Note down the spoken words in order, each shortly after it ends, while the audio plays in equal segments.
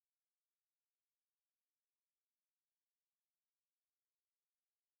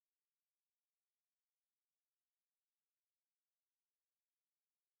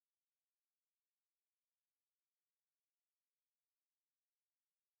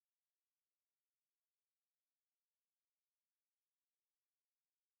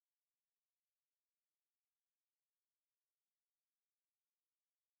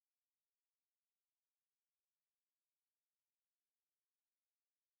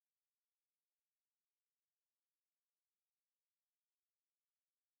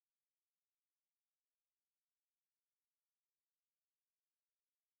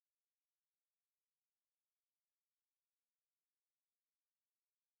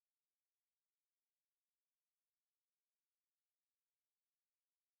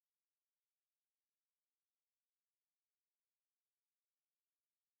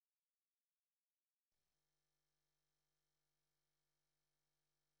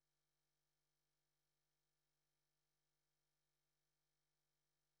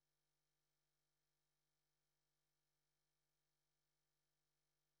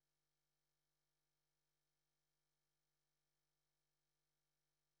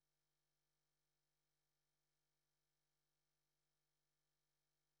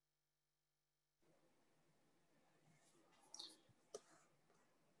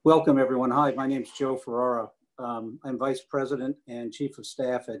Welcome, everyone. Hi, my name is Joe Ferrara. I'm Vice President and Chief of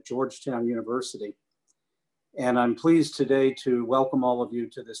Staff at Georgetown University. And I'm pleased today to welcome all of you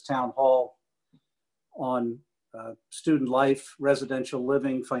to this town hall on student life, residential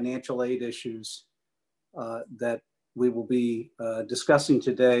living, financial aid issues that we will be discussing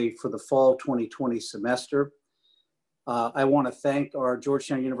today for the fall 2020 semester. I want to thank our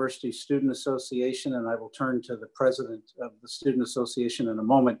Georgetown University Student Association, and I will turn to the president of the Student Association in a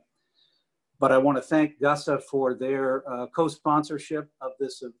moment. But I want to thank GUSA for their co-sponsorship of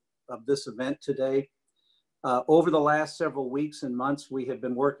this event today. Over the last several weeks and months, we have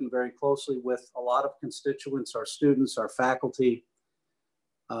been working very closely with a lot of constituents, our students, our faculty,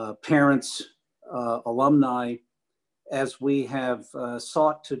 parents, alumni, as we have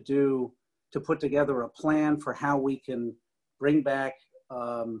sought to put together a plan for how we can bring back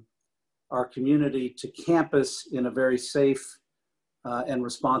our community to campus in a very safe and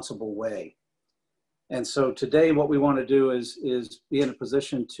responsible way. And so today what we want to do is be in a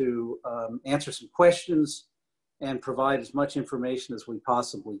position to answer some questions and provide as much information as we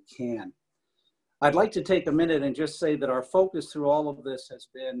possibly can. I'd like to take a minute and just say that our focus through all of this has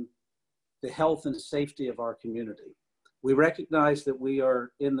been the health and safety of our community. We recognize that we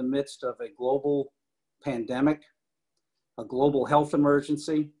are in the midst of a global pandemic, a global health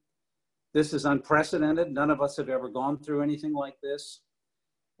emergency. This is unprecedented. None of us have ever gone through anything like this.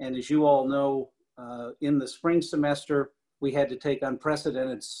 And as you all know, in the spring semester, we had to take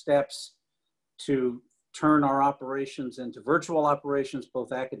unprecedented steps to turn our operations into virtual operations,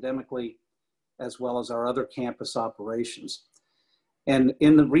 both academically as well as our other campus operations. And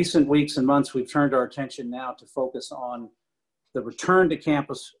in the recent weeks and months, we've turned our attention now to focus on the return to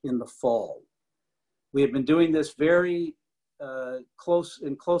campus in the fall. We have been doing this very in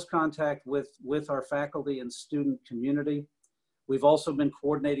close contact with our faculty and student community. We've also been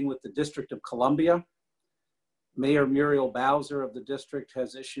coordinating with the District of Columbia. Mayor Muriel Bowser of the district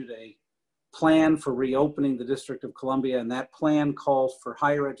has issued a plan for reopening the District of Columbia, and that plan calls for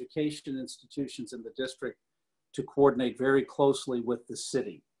higher education institutions in the district to coordinate very closely with the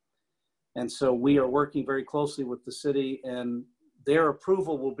city. And so we are working very closely with the city, and their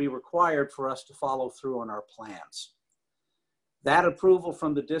approval will be required for us to follow through on our plans. That approval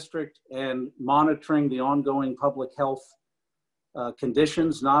from the district and monitoring the ongoing public health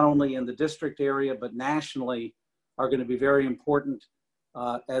conditions, not only in the district area, but nationally, are going to be very important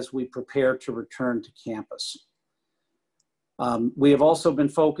as we prepare to return to campus. We have also been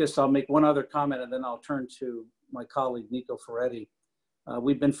focused, I'll make one other comment and then I'll turn to my colleague, Nico Ferretti.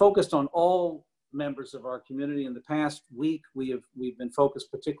 We've been focused on all members of our community. In the past week, we've been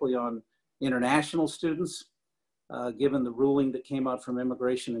focused particularly on international students, given the ruling that came out from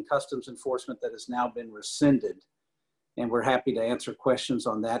Immigration and Customs Enforcement that has now been rescinded. And we're happy to answer questions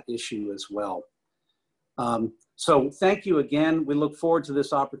on that issue as well. So thank you again. We look forward to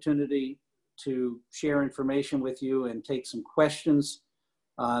this opportunity to share information with you and take some questions.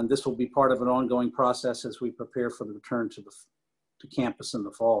 This will be part of an ongoing process as we prepare for the return to campus in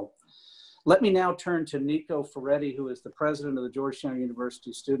the fall. Let me now turn to Nico Ferretti, who is the president of the Georgetown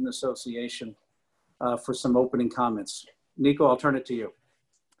University Student Association, for some opening comments. Nico, I'll turn it to you.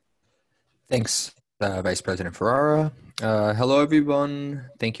 Thanks, Vice President Ferrara. Hello, everyone.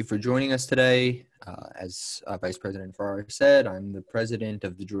 Thank you for joining us today. As Vice President Ferrara said, I'm the president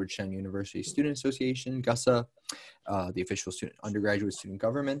of the Georgetown University Student Association, GUSA, the official undergraduate student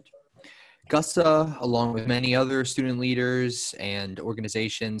government. GUSA, along with many other student leaders and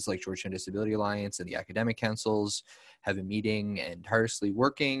organizations like Georgetown Disability Alliance and the academic councils, have been meeting and tirelessly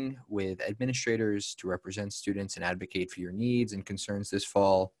working with administrators to represent students and advocate for your needs and concerns this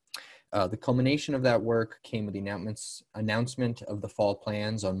fall. The culmination of that work came with the announcement of the fall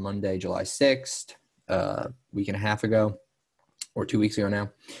plans on Monday, July 6th, a week and a half ago, or 2 weeks ago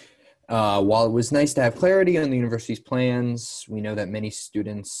now. While it was nice to have clarity on the university's plans, we know that many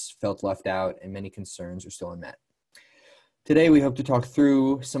students felt left out and many concerns are still unmet. Today, we hope to talk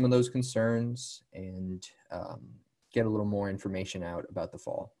through some of those concerns and get a little more information out about the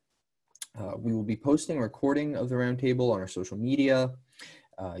fall. We will be posting a recording of the roundtable on our social media.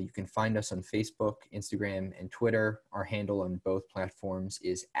 You can find us on Facebook, Instagram, and Twitter. Our handle on both platforms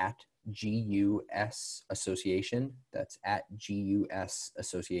is @GUS Association. That's @GUS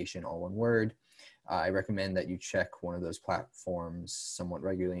Association, all one word. I recommend that you check one of those platforms somewhat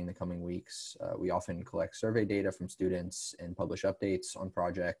regularly in the coming weeks. We often collect survey data from students and publish updates on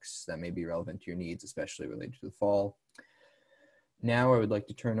projects that may be relevant to your needs, especially related to the fall. Now I would like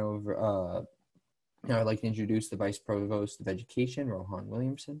to introduce the Vice Provost of Education, Rohan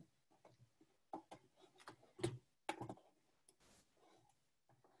Williamson.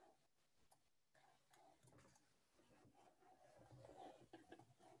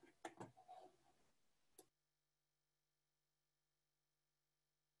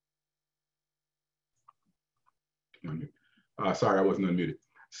 unmute. Sorry, I wasn't unmuted.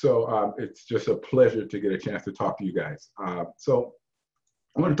 So it's just a pleasure to get a chance to talk to you guys. So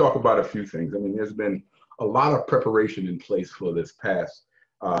I want to talk about a few things. I mean, there's been a lot of preparation in place for this past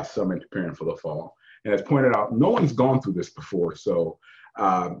summer and preparing for the fall. And as pointed out, no one's gone through this before, so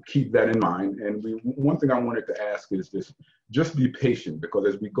keep that in mind. And one thing I wanted to ask is this: just be patient, because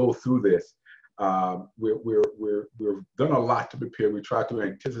as we go through this, we've done a lot to prepare. We try to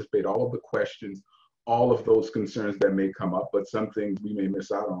anticipate all of the questions, all of those concerns that may come up, but some things we may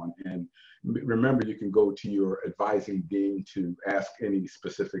miss out on. And remember, you can go to your advising dean to ask any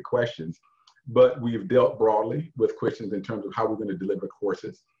specific questions, but we've dealt broadly with questions in terms of how we're going to deliver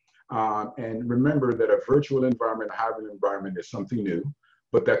courses. And remember that a virtual environment, a hybrid environment is something new,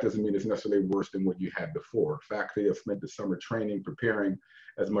 but that doesn't mean it's necessarily worse than what you had before. Faculty have spent the summer training, preparing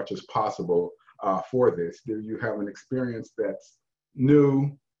as much as possible for this. There you have an experience that's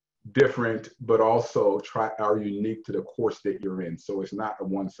new, different, but also are unique to the course that you're in. So it's not a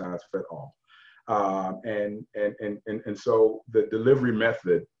one size fit all. And so the delivery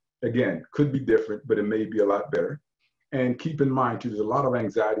method, again, could be different, but it may be a lot better. And keep in mind too, there's a lot of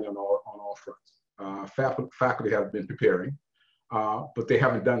anxiety on all fronts. Faculty have been preparing, but they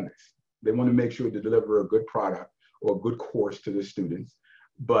haven't done this. They want to make sure to deliver a good product or a good course to the students,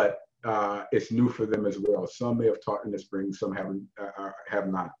 but it's new for them as well. Some may have taught in the spring, some have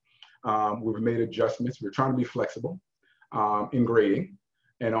not. We've made adjustments. We're trying to be flexible in grading,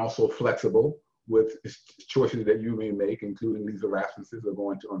 and also flexible with choices that you may make, including leaves of absences or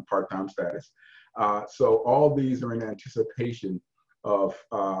going on part-time status. So all these are in anticipation of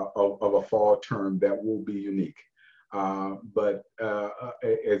a fall term that will be unique. But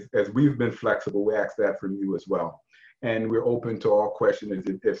as we've been flexible, we ask that from you as well. And we're open to all questions.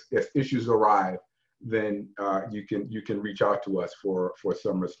 If issues arrive, then you can reach out to us for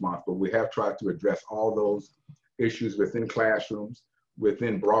some response. But we have tried to address all those issues within classrooms,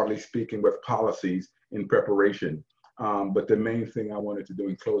 within, broadly speaking, with policies in preparation. But the main thing I wanted to do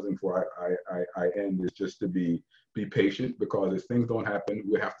in closing before I end is just to be patient, because as things don't happen,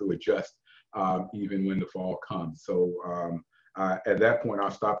 we have to adjust even when the fall comes. So at that point,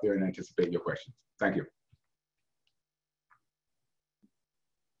 I'll stop there and anticipate your questions. Thank you.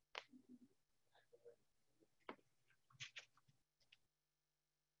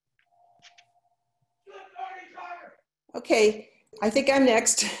 Okay, I think I'm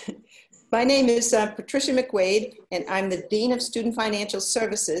next. My name is Patricia McWade, and I'm the Dean of Student Financial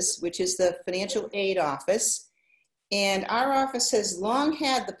Services, which is the financial aid office. And our office has long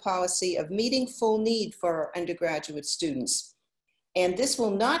had the policy of meeting full need for our undergraduate students. And this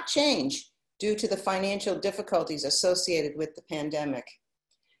will not change due to the financial difficulties associated with the pandemic.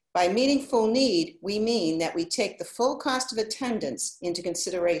 By meeting full need, we mean that we take the full cost of attendance into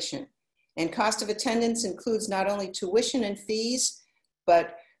consideration. And cost of attendance includes not only tuition and fees,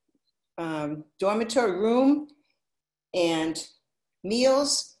 but dormitory room and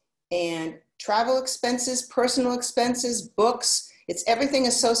meals and travel expenses, personal expenses, books. It's everything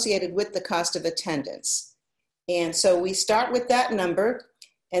associated with the cost of attendance. And so we start with that number,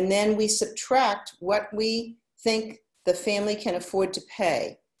 and then we subtract what we think the family can afford to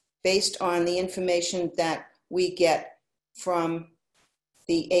pay based on the information that we get from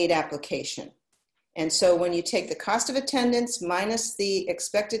the aid application. And so when you take the cost of attendance minus the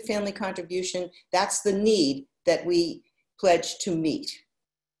expected family contribution, that's the need that we pledge to meet.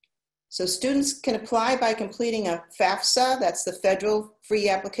 So students can apply by completing a FAFSA, that's the Federal Free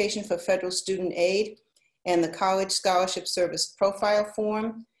Application for Federal Student Aid, and the College Scholarship Service Profile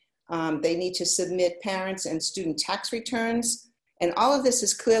Form. They need to submit parents and student tax returns. And all of this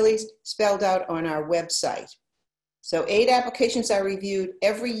is clearly spelled out on our website. So aid applications are reviewed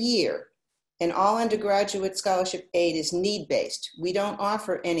every year, and all undergraduate scholarship aid is need-based. We don't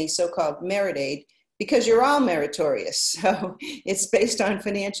offer any so-called merit aid because you're all meritorious. So it's based on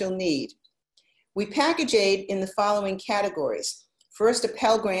financial need. We package aid in the following categories. First, a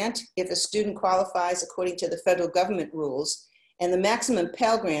Pell Grant if a student qualifies according to the federal government rules, and the maximum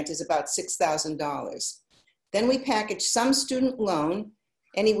Pell Grant is about $6,000. Then we package some student loan,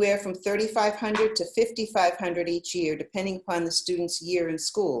 anywhere from $3,500 to $5,500 each year, depending upon the student's year in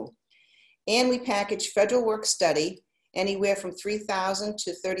school. And we package federal work study, anywhere from $3,000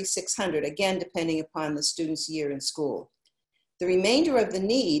 to $3,600, again, depending upon the student's year in school. The remainder of the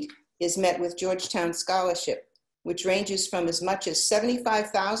need is met with Georgetown Scholarship, which ranges from as much as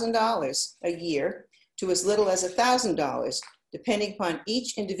 $75,000 a year to as little as $1,000, depending upon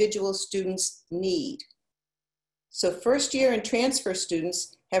each individual student's need. So first year and transfer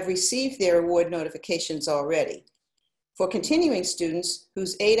students have received their award notifications already. For continuing students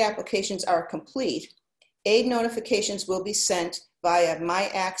whose aid applications are complete, aid notifications will be sent via My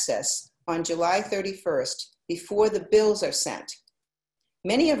Access on July 31st before the bills are sent.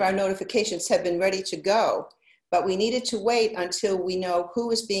 Many of our notifications have been ready to go, but we needed to wait until we know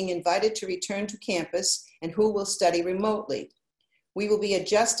who is being invited to return to campus and who will study remotely. We will be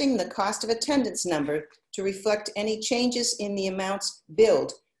adjusting the cost of attendance number to reflect any changes in the amounts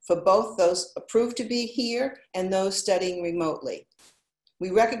billed for both those approved to be here and those studying remotely. We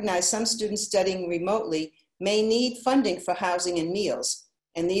recognize some students studying remotely may need funding for housing and meals,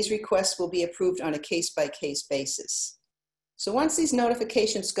 and these requests will be approved on a case-by-case basis. So once these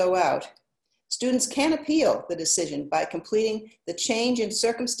notifications go out, students can appeal the decision by completing the Change in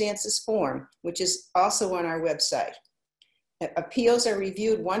Circumstances form, which is also on our website. Appeals are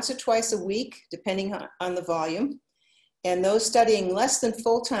reviewed once or twice a week, depending on the volume, and those studying less than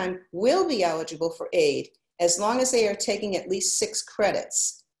full-time will be eligible for aid as long as they are taking at least 6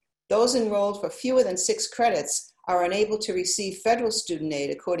 credits. Those enrolled for fewer than 6 credits are unable to receive federal student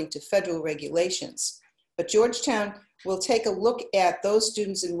aid according to federal regulations. But Georgetown will take a look at those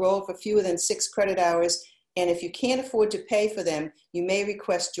students enrolled for fewer than 6 credit hours, and if you can't afford to pay for them, you may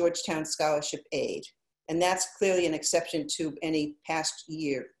request Georgetown scholarship aid. And that's clearly an exception to any past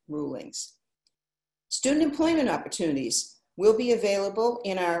year rulings. Student employment opportunities will be available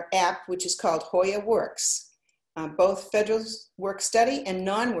in our app, which is called Hoya Works. Both federal work-study and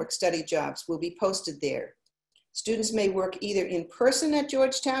non-work-study jobs will be posted there. Students may work either in person at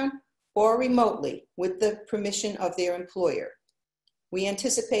Georgetown or remotely with the permission of their employer. We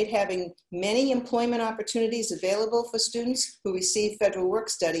anticipate having many employment opportunities available for students who receive federal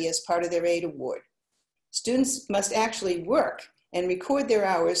work-study as part of their aid award. Students must actually work and record their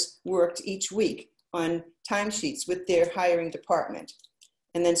hours worked each week on timesheets with their hiring department.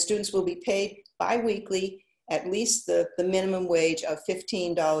 And then students will be paid bi-weekly at least the minimum wage of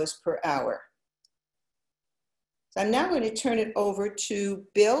 $15 per hour. So I'm now going to turn it over to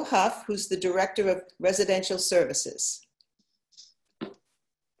Bill Huff, who's the Director of Residential Services.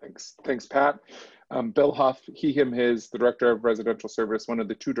 Thanks, Pat. Bill Huff, he, him, his, the Director of Residential Service, one of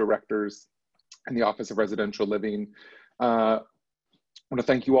the 2 directors in the Office of Residential Living. I want to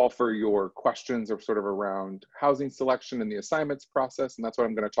thank you all for your questions or sort of around housing selection and the assignments process, and that's what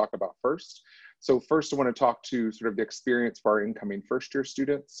I'm going to talk about first. So first I want to talk to sort of the experience for our incoming first-year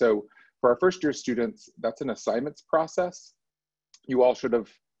students. So for our first-year students, that's an assignments process. You all should have,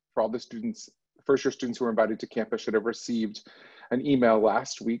 for all the students, first-year students who were invited to campus should have received an email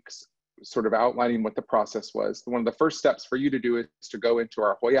last week sort of outlining what the process was. One of the first steps for you to do is to go into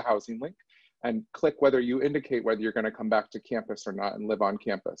our Hoya housing link and click whether you indicate whether you're going to come back to campus or not and live on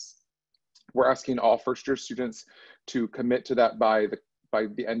campus. We're asking all first-year students to commit to that by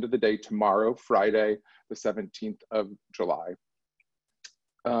the end of the day tomorrow, Friday, the 17th of July.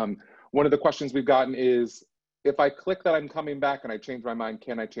 One of the questions we've gotten is, if I click that I'm coming back and I change my mind,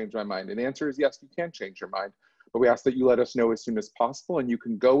 can I change my mind? And the answer is yes, you can change your mind, but we ask that you let us know as soon as possible, and you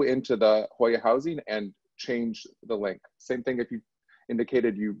can go into the Hoya housing and change the link. Same thing if you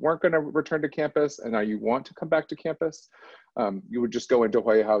indicated you weren't going to return to campus and now you want to come back to campus, you would just go into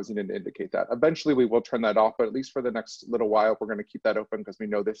Hoya housing and indicate that. Eventually we will turn that off, but at least for the next little while, we're going to keep that open because we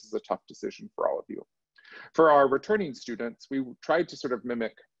know this is a tough decision for all of you. For our returning students, we tried to sort of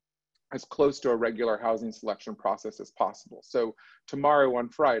mimic as close to a regular housing selection process as possible. So tomorrow on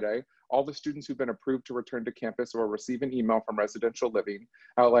Friday, all the students who've been approved to return to campus will receive an email from Residential Living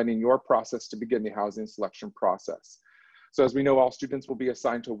outlining your process to begin the housing selection process. So as we know, all students will be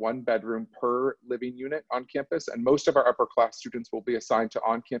assigned to 1 bedroom per living unit on campus, and most of our upper class students will be assigned to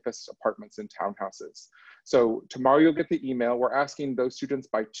on-campus apartments and townhouses. So tomorrow you'll get the email. We're asking those students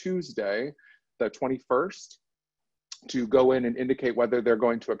by Tuesday, the 21st, to go in and indicate whether they're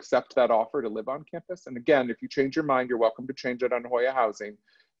going to accept that offer to live on campus. And again, if you change your mind, you're welcome to change it on Hoya housing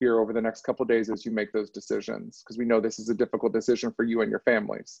here over the next couple of days as you make those decisions, because we know this is a difficult decision for you and your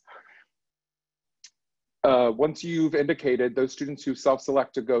families. Once you've indicated those students who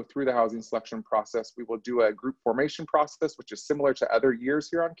self-select to go through the housing selection process, we will do a group formation process, which is similar to other years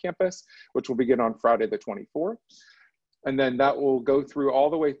here on campus, which will begin on Friday the 24th. And then that will go through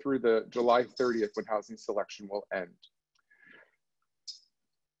all the way through the July 30th when housing selection will end.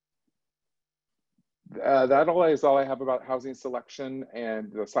 That is all I have about housing selection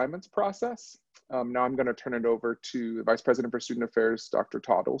and the assignments process. Now I'm going to turn it over to the Vice President for Student Affairs, Dr.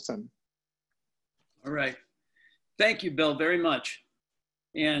 Todd Olson. All right. Thank you, Bill, very much.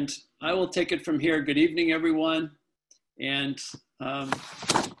 And I will take it from here. Good evening, everyone. And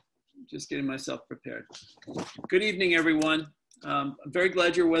just getting myself prepared. Good evening, everyone. I'm very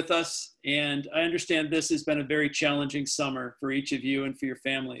glad you're with us. And I understand this has been a very challenging summer for each of you and for your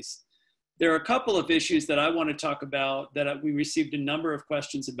families. There are a couple of issues that I want to talk about that we received a number of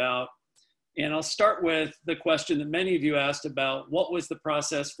questions about. And I'll start with the question that many of you asked about what was the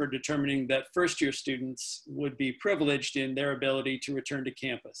process for determining that first-year students would be privileged in their ability to return to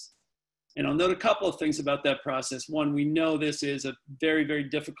campus. And I'll note a couple of things about that process. One, we know this is a very, very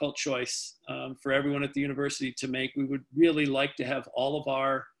difficult choice for everyone at the university to make. We would really like to have all of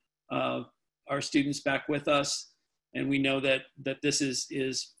our students back with us. And we know that this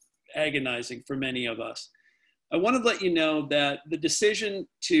is agonizing for many of us. I want to let you know that the decision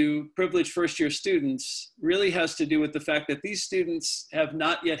to privilege first-year students really has to do with the fact that these students have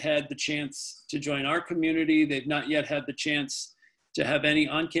not yet had the chance to join our community. They've not yet had the chance to have any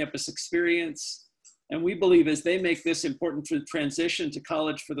on-campus experience. And we believe as they make this important transition to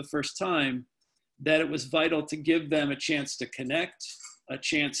college for the first time, that it was vital to give them a chance to connect, a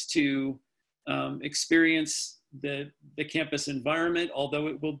chance to experience the campus environment, although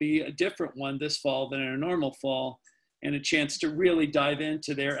it will be a different one this fall than in a normal fall, and a chance to really dive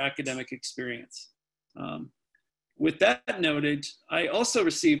into their academic experience. With that noted,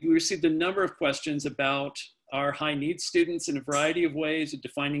 we received a number of questions about our high needs students in a variety of ways,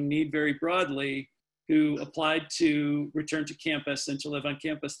 defining need very broadly, who applied to return to campus and to live on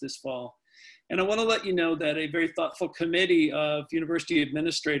campus this fall. And I want to let you know that a very thoughtful committee of university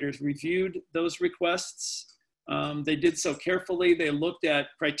administrators reviewed those requests. They did so carefully. They looked at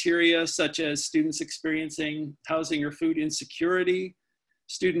criteria such as students experiencing housing or food insecurity,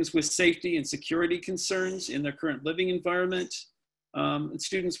 students with safety and security concerns in their current living environment, and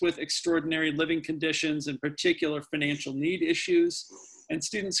students with extraordinary living conditions, in particular financial need issues, and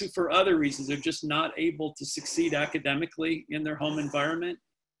students who for other reasons are just not able to succeed academically in their home environment.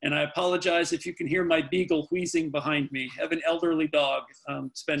 And I apologize if you can hear my beagle wheezing behind me. I have an elderly dog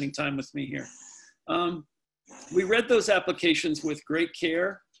spending time with me here. We read those applications with great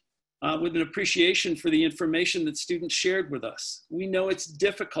care, with an appreciation for the information that students shared with us. We know it's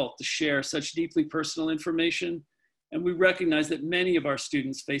difficult to share such deeply personal information, and we recognize that many of our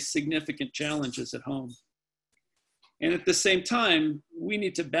students face significant challenges at home. And at the same time, we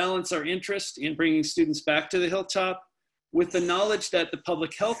need to balance our interest in bringing students back to the Hilltop with the knowledge that the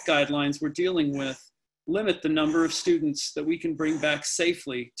public health guidelines we're dealing with limit the number of students that we can bring back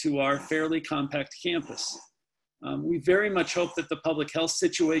safely to our fairly compact campus. We very much hope that the public health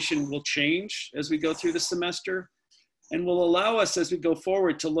situation will change as we go through the semester and will allow us as we go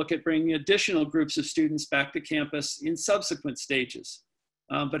forward to look at bringing additional groups of students back to campus in subsequent stages.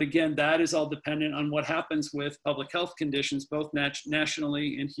 But again, that is all dependent on what happens with public health conditions, both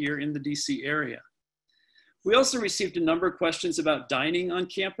nationally and here in the DC area. We also received a number of questions about dining on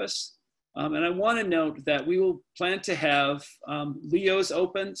campus. And I want to note that we will plan to have Leo's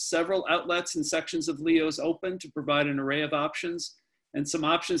open, several outlets and sections of Leo's open to provide an array of options, and some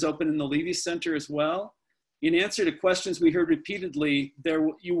options open in the Levy Center as well. In answer to questions we heard repeatedly,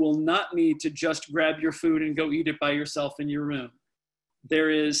 you will not need to just grab your food and go eat it by yourself in your room. There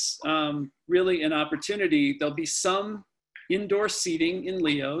is really an opportunity. There'll be some indoor seating in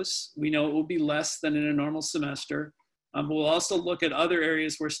Leo's. We know it will be less than in a normal semester. But we'll also look at other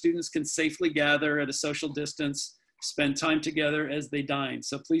areas where students can safely gather at a social distance, spend time together as they dine.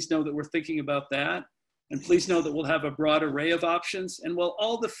 So please know that we're thinking about that. And please know that we'll have a broad array of options. And while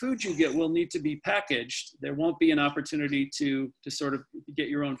all the food you get will need to be packaged, there won't be an opportunity to sort of get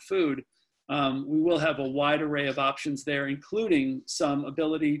your own food. We will have a wide array of options there, including some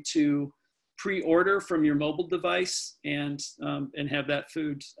ability to pre-order from your mobile device and have that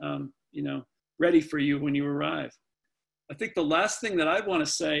food ready for you when you arrive. I think the last thing that I want to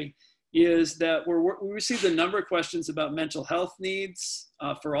say is that we received a number of questions about mental health needs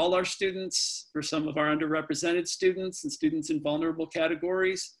for all our students, for some of our underrepresented students and students in vulnerable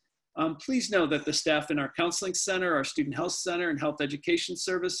categories. Please know that the staff in our counseling center, our student health center, and health education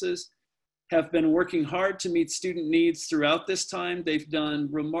services have been working hard to meet student needs throughout this time. They've done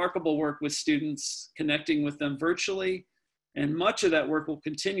remarkable work with students, connecting with them virtually, and much of that work will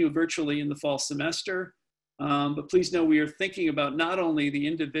continue virtually in the fall semester. But please know we are thinking about not only the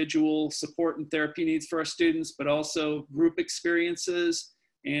individual support and therapy needs for our students, but also group experiences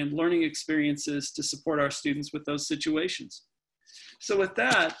and learning experiences to support our students with those situations. So with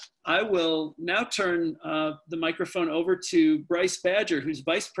that, I will now turn the microphone over to Bryce Badger, who's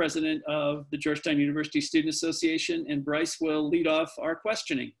Vice President of the Georgetown University Student Association, and Bryce will lead off our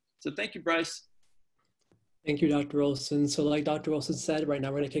questioning. So thank you, Bryce. Thank you, Dr. Olson. So like Dr. Olson said, right now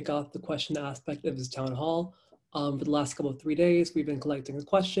we're going to kick off the question aspect of this town hall. For the last 3 days, we've been collecting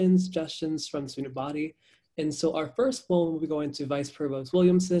questions, suggestions from the student body. And so our first one will be going to Vice Provost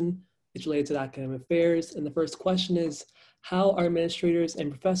Williamson. It's related to academic affairs. And the first question is, how are administrators and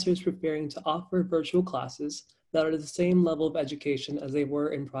professors preparing to offer virtual classes that are the same level of education as they were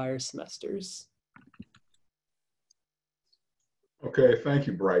in prior semesters? Okay, thank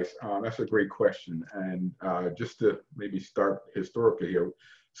you, Bryce. That's a great question. And just to maybe start historically here.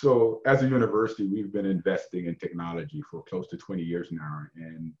 So as a university, we've been investing in technology for close to 20 years now,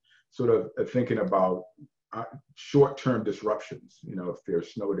 and sort of thinking about short-term disruptions, you know, if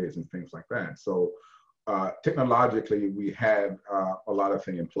there's snow days and things like that. So technologically, we have a lot of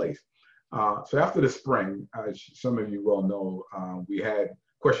things in place. So after the spring, as some of you well know, we had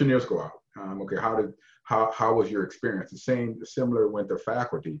questionnaires go out. Okay, how was your experience? Similar went to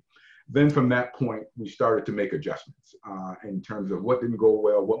faculty. Then from that point, we started to make adjustments in terms of what didn't go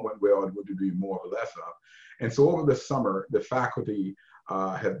well, what went well, and what to do more or less of. And so over the summer, the faculty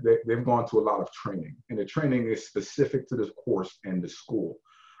they've gone to a lot of training, and the training is specific to this course and the school.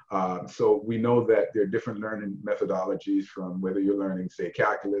 So we know that there are different learning methodologies, from whether you're learning, say,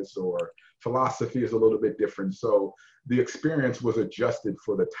 calculus or philosophy is a little bit different. So the experience was adjusted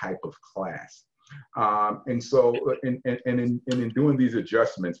for the type of class. And so in doing these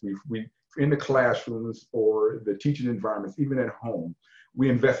adjustments, we in the classrooms or the teaching environments, even at home, we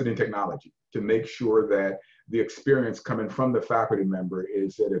invested in technology to make sure that the experience coming from the faculty member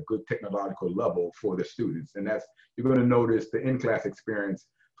is at a good technological level for the students. And that's, you're going to notice the in-class experience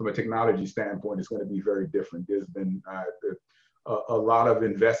from a technology standpoint is going to be very different. There's been a lot of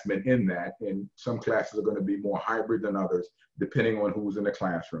investment in that, and some classes are going to be more hybrid than others, depending on who's in the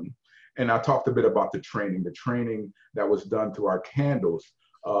classroom. And I talked a bit about the training that was done through our candles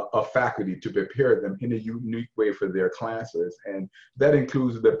of faculty to prepare them in a unique way for their classes. And that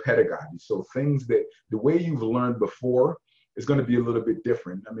includes the pedagogy. So things that the way you've learned before is going to be a little bit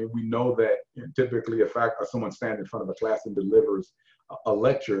different. I mean, we know that, you know, typically if someone stands in front of a class and delivers a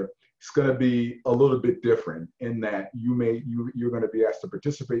lecture, it's going to be a little bit different in that you're going to be asked to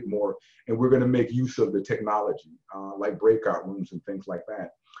participate more, and we're going to make use of the technology like breakout rooms and things like that.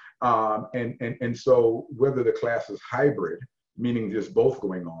 And so whether the class is hybrid, meaning just both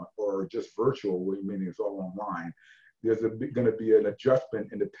going on, or just virtual, meaning it's all online, there's going to be an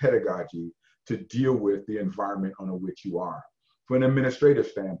adjustment in the pedagogy to deal with the environment on which you are. From an administrative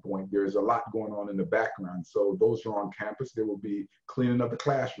standpoint, there's a lot going on in the background. So those who are on campus, they will be cleaning up the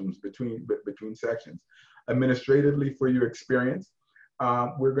classrooms between sections. Administratively, for your experience,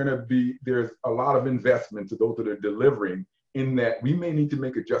 there's a lot of investment to those that are delivering, in that we may need to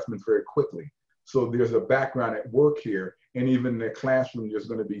make adjustments very quickly. So there's a background at work here, and even in the classroom, there's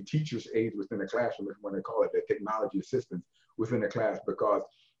going to be teachers' aides within the classroom, if you want to call it, the technology assistants within the class, because,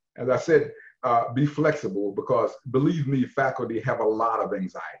 as I said, be flexible, because believe me, faculty have a lot of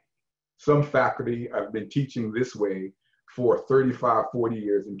anxiety. Some faculty have been teaching this way for 35, 40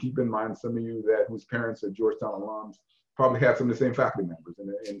 years, and keep in mind, some of you whose parents are Georgetown alums probably have some of the same faculty members,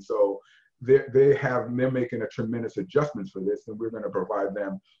 and so they're making a tremendous adjustments for this, and we're going to provide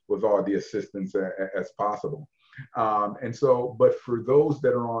them with all the assistance as possible. And so, but for those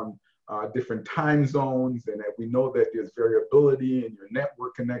that are on different time zones, and that we know that there's variability in your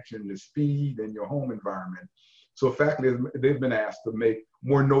network connection, the speed, and your home environment. So faculty, they've been asked to make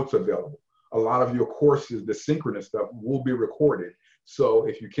more notes available. A lot of your courses, the synchronous stuff, will be recorded. So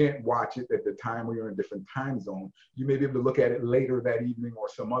if you can't watch it at the time where you're in a different time zone, you may be able to look at it later that evening or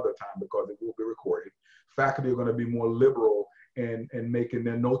some other time, because it will be recorded. Faculty are going to be more liberal in making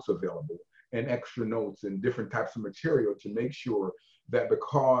their notes available, and extra notes and different types of material, to make sure that,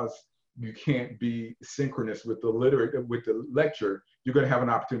 because you can't be synchronous with the lecture, you're going to have an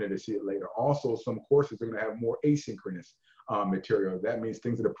opportunity to see it later. Also, some courses are going to have more asynchronous material. That means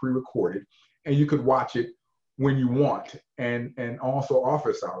things that are pre-recorded, and you could watch it when you want. And also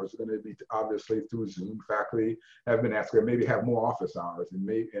office hours are going to be obviously through Zoom. Faculty have been asked to maybe have more office hours,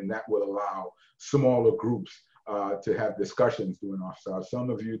 and that will allow smaller groups to have discussions during office hours. Some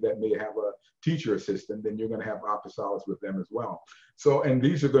of you that may have a teacher assistant, then you're going to have office hours with them as well. So, and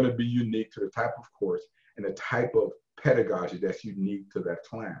these are going to be unique to the type of course and the type of pedagogy that's unique to that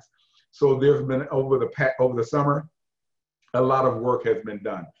class. So there's been, over the summer, a lot of work has been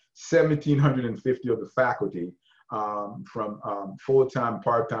done. 1,750 of the faculty from full-time,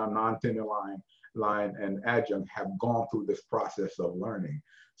 part-time, non-tenure line, and adjunct have gone through this process of learning.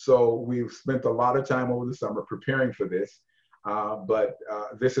 So we've spent a lot of time over the summer preparing for this, but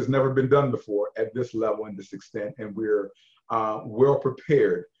this has never been done before at this level and this extent, and we're well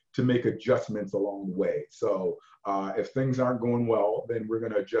prepared to make adjustments along the way. So if things aren't going well, then we're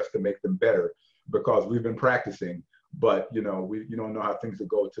going to adjust to make them better, because we've been practicing. But you don't know how things will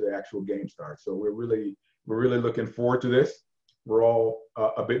go to the actual game starts. So we're really looking forward to this. we're all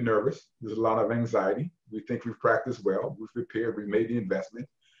a bit nervous. There's a lot of anxiety. We think we've practiced well, we've prepared, we've made the investment.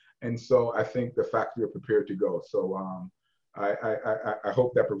 And so I think the fact we're prepared to go. So I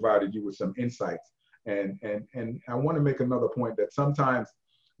hope that provided you with some insights. And I want to make another point that sometimes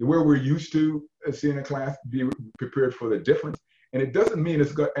where we're used to seeing a class, be prepared for the difference. And it doesn't mean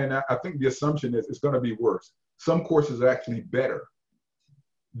it's good. And I think the assumption is it's going to be worse. Some courses are actually better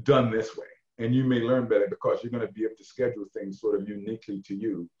done this way. And you may learn better because you're going to be able to schedule things sort of uniquely to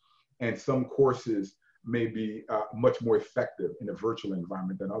you. And some courses may be much more effective in a virtual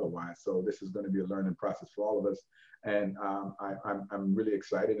environment than otherwise. So this is going to be a learning process for all of us. And I'm really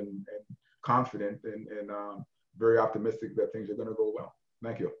excited and confident and very optimistic that things are going to go well.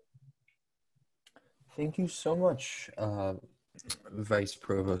 Thank you. Thank you so much, Vice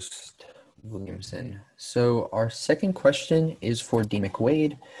Provost Williamson. So our second question is for Dean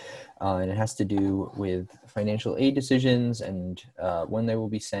McWade, and it has to do with financial aid decisions and when they will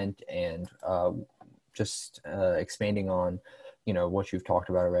be sent, and just expanding on, what you've talked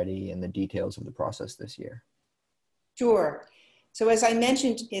about already and the details of the process this year. Sure. So as I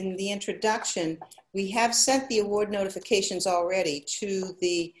mentioned in the introduction, we have sent the award notifications already to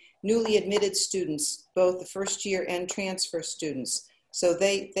the newly admitted students, both the first year and transfer students. So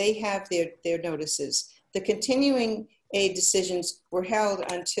they have their notices. The continuing aid decisions were held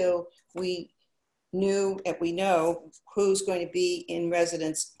until we know who's going to be in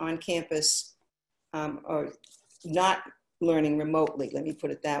residence on campus or not learning remotely, let me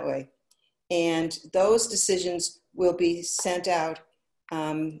put it that way. And those decisions will be sent out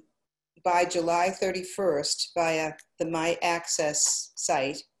by July 31st via the My Access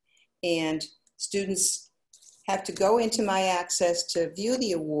site. And students have to go into My Access to view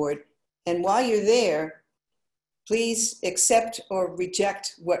the award. And while you're there, please accept or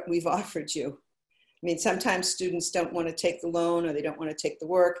reject what we've offered you. I mean, sometimes students don't want to take the loan or they don't want to take the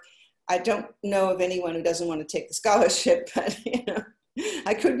work. I don't know of anyone who doesn't want to take the scholarship, but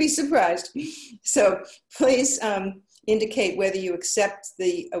I could be surprised. So please indicate whether you accept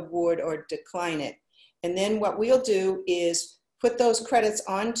the award or decline it. And then what we'll do is put those credits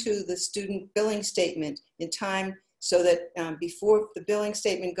onto the student billing statement in time so that before the billing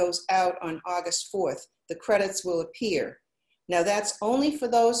statement goes out on August 4th, the credits will appear. Now that's only for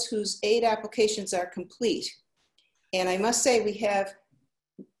those whose aid applications are complete. And I must say we have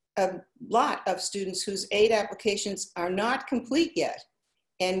a lot of students whose aid applications are not complete yet.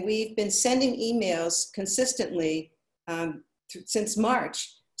 And we've been sending emails consistently since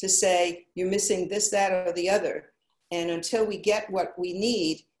March to say, you're missing this, that, or the other. And until we get what we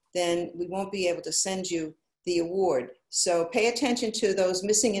need, then we won't be able to send you the award. So pay attention to those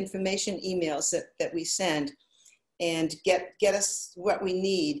missing information emails that we send and get us what we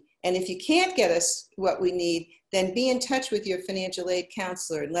need. And if you can't get us what we need, then be in touch with your financial aid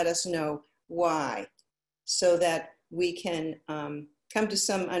counselor and let us know why, so that we can come to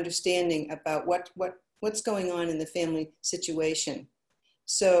some understanding about what's going on in the family situation.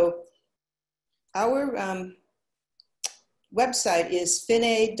 So our website is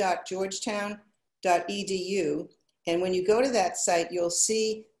finaid.georgetown.edu. And when you go to that site, you'll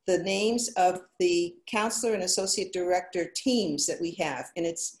see the names of the counselor and associate director teams that we have. And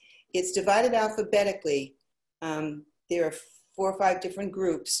it's divided alphabetically. There are 4 or 5 different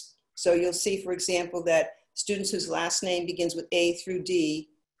groups. So you'll see, for example, that students whose last name begins with A through D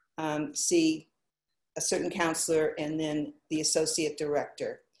see a certain counselor and then the associate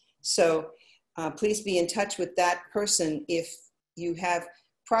director. So please be in touch with that person if you have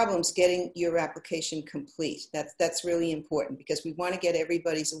problems getting your application complete. That's really important because we want to get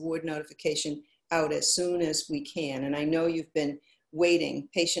everybody's award notification out as soon as we can. And I know you've been waiting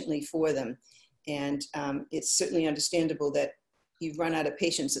patiently for them. And it's certainly understandable that you've run out of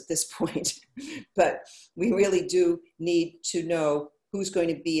patience at this point. But we really do need to know who's going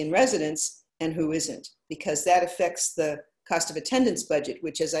to be in residence and who isn't, because that affects the cost of attendance budget,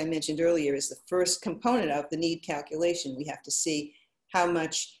 which, as I mentioned earlier, is the first component of the need calculation. We have to see how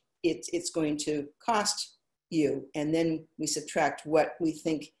much it's going to cost you, and then we subtract what we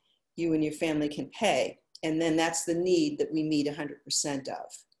think you and your family can pay. And then that's the need that we meet 100% of.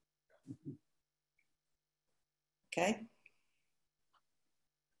 Okay.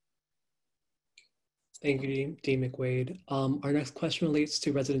 Thank you, Dean McWade. Our next question relates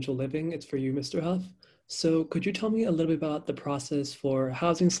to residential living. It's for you, Mr. Huff. So could you tell me a little bit about the process for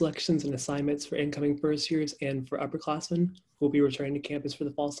housing selections and assignments for incoming first years and for upperclassmen who will be returning to campus for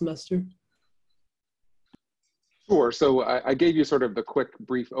the fall semester? Sure. So I gave you sort of the quick,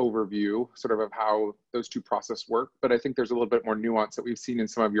 brief overview sort of how those two processes work, but I think there's a little bit more nuance that we've seen in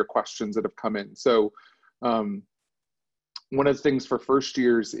some of your questions that have come in. So one of the things for first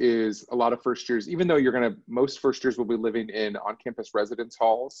years is a lot of first years, even though most first years will be living in on-campus residence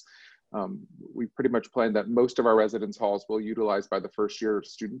halls, we pretty much plan that most of our residence halls will utilize by the first year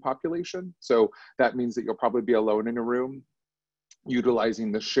student population. So that means that you'll probably be alone in a room,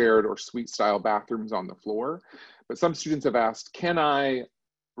 utilizing the shared or suite style bathrooms on the floor. But some students have asked, can I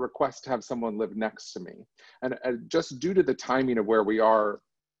request to have someone live next to me? And just due to the timing of where we are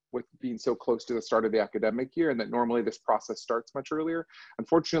with being so close to the start of the academic year, and that normally this process starts much earlier,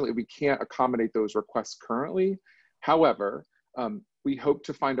 unfortunately, we can't accommodate those requests currently. However, we hope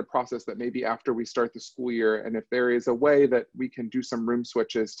to find a process that maybe after we start the school year, and if there is a way that we can do some room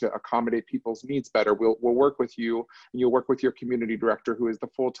switches to accommodate people's needs better, we'll work with you, and you'll work with your community director, who is the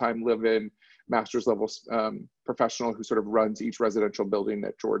full-time live-in master's level professional who sort of runs each residential building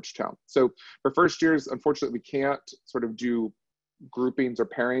at Georgetown. So for first years, unfortunately, we can't sort of do groupings or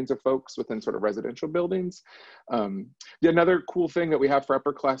pairings of folks within sort of residential buildings. Another cool thing that we have for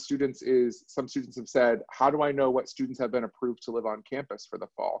upper class students is some students have said, how do I know what students have been approved to live on campus for the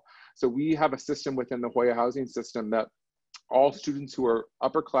fall? So we have a system within the Hoya housing system that all students who are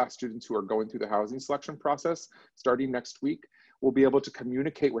upper class students who are going through the housing selection process starting next week will be able to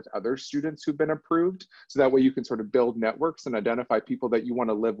communicate with other students who've been approved. So that way you can sort of build networks and identify people that you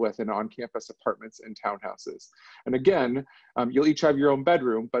want to live with in on-campus apartments and townhouses. And again, you'll each have your own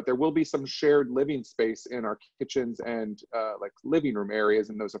bedroom, but there will be some shared living space in our kitchens and like living room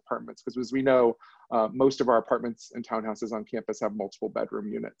areas in those apartments. Because as we know, most of our apartments and townhouses on campus have multiple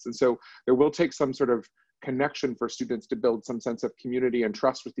bedroom units. And so there will take some sort of connection for students to build some sense of community and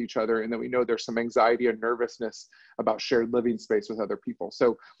trust with each other. And then we know there's some anxiety and nervousness about shared living space with other people.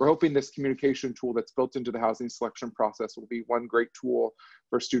 So we're hoping this communication tool that's built into the housing selection process will be one great tool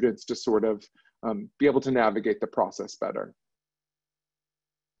for students to sort of be able to navigate the process better.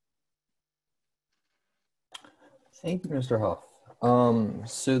 Thank you, Mr. Huff.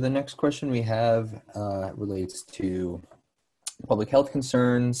 So the next question we have relates to public health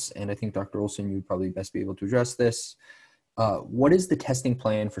concerns, and I think Dr. Olson, you'd probably best be able to address this. What is the testing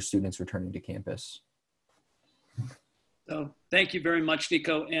plan for students returning to campus? So thank you very much,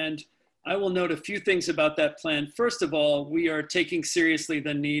 Nico. And I will note a few things about that plan. First of all, we are taking seriously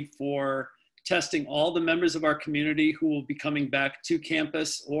the need for testing all the members of our community who will be coming back to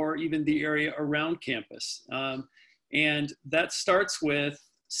campus or even the area around campus. And that starts with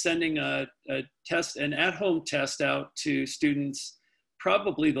sending an at-home test out to students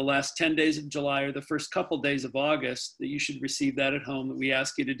probably the last 10 days of July or the first couple days of August, that you should receive that at home, that we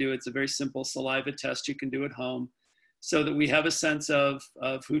ask you to do. It's a very simple saliva test you can do at home, so that we have a sense of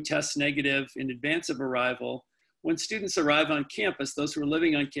who tests negative in advance of arrival. When students arrive on campus, those who are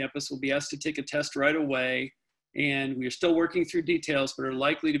living on campus will be asked to take a test right away, and we are still working through details, but are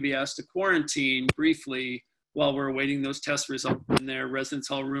likely to be asked to quarantine briefly while we're awaiting those test results in their residence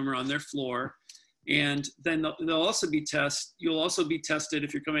hall room or on their floor. And then you'll also be tested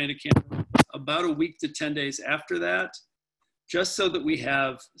if you're coming into campus about a week to 10 days after that, just so that we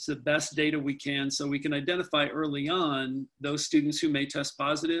have the best data we can, so we can identify early on those students who may test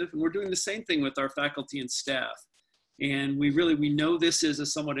positive. And we're doing the same thing with our faculty and staff. And we know this is a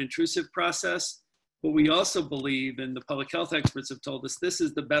somewhat intrusive process, but we also believe, and the public health experts have told us, this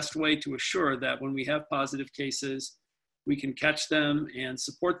is the best way to assure that when we have positive cases, we can catch them and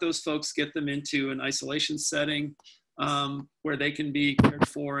support those folks, get them into an isolation setting where they can be cared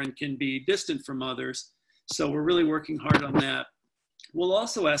for and can be distant from others. So we're really working hard on that. We'll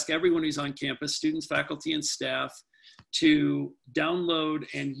also ask everyone who's on campus, students, faculty, and staff, to download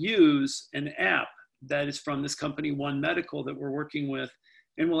and use an app that is from this company, One Medical, that we're working with.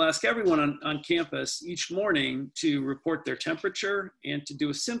 And we'll ask everyone on campus each morning to report their temperature and to do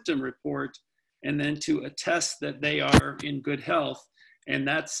a symptom report, and then to attest that they are in good health. And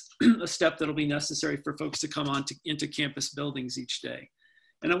that's a step that'll be necessary for folks to come into campus buildings each day.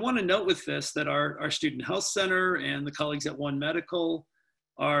 And I want to note with this that our Student Health Center and the colleagues at One Medical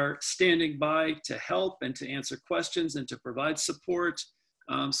are standing by to help and to answer questions and to provide support.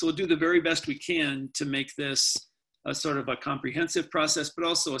 So we'll do the very best we can to make this a sort of a comprehensive process, but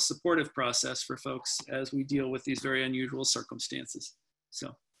also a supportive process for folks as we deal with these very unusual circumstances.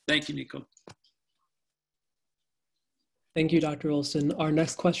 So thank you, Nico. Thank you, Dr. Olson. Our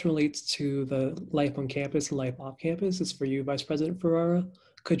next question relates to the life on campus and life off campus. It's for you, Vice President Ferrara.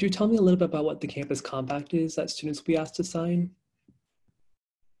 Could you tell me a little bit about what the campus compact is that students will be asked to sign?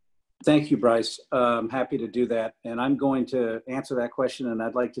 Thank you, Bryce. I'm happy to do that. And I'm going to answer that question, and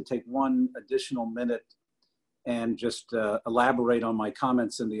I'd like to take one additional minute and just elaborate on my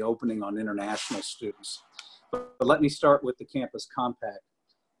comments in the opening on international students. But let me start with the campus compact.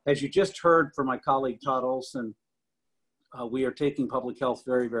 As you just heard from my colleague Todd Olson, We are taking public health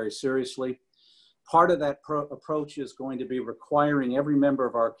very, very seriously. Part of that approach is going to be requiring every member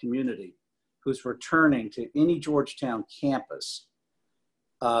of our community who's returning to any Georgetown campus,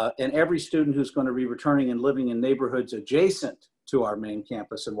 and every student who's going to be returning and living in neighborhoods adjacent to our main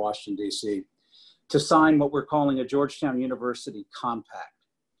campus in Washington, D.C., to sign what we're calling a Georgetown University Compact.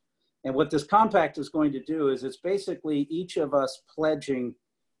 And what this compact is going to do is it's basically each of us pledging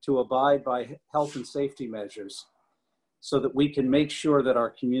to abide by health and safety measures so that we can make sure that our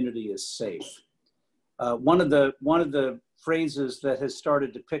community is safe. One of the phrases that has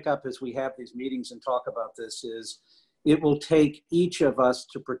started to pick up as we have these meetings and talk about this is, it will take each of us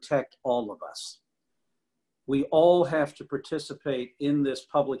to protect all of us. We all have to participate in this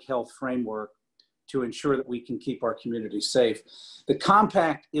public health framework to ensure that we can keep our community safe. The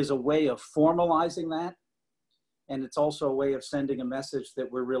compact is a way of formalizing that, and it's also a way of sending a message that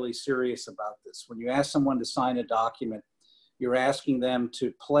we're really serious about this. When you ask someone to sign a document, you're asking them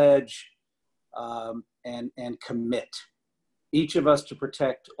to pledge and commit, each of us to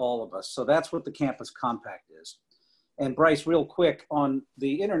protect all of us. So that's what the Campus Compact is. And Bryce, real quick, on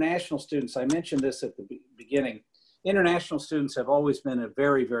the international students, I mentioned this at the beginning. International students have always been a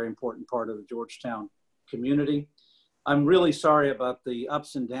very, very important part of the Georgetown community. I'm really sorry about the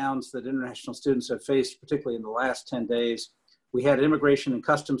ups and downs that international students have faced, particularly in the last 10 days. We had Immigration and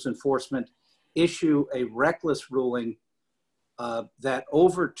Customs Enforcement issue a reckless ruling that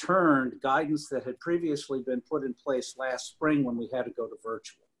overturned guidance that had previously been put in place last spring when we had to go to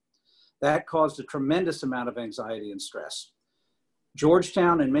virtual. That caused a tremendous amount of anxiety and stress.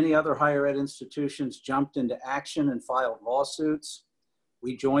 Georgetown and many other higher ed institutions jumped into action and filed lawsuits.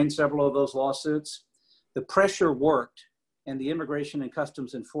 We joined several of those lawsuits. The pressure worked, and the Immigration and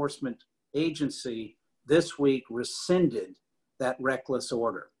Customs Enforcement Agency this week rescinded that reckless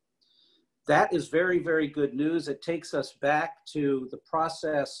order. That is very, very good news. It takes us back to the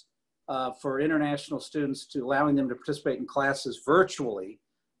process for international students, to allowing them to participate in classes virtually,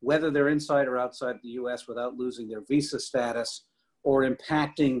 whether they're inside or outside the US, without losing their visa status or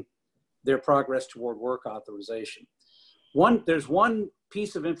impacting their progress toward work authorization. There's one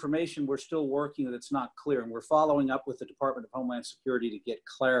piece of information we're still working that's not clear, and we're following up with the Department of Homeland Security to get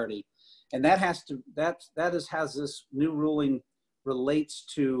clarity. And that has this new ruling relates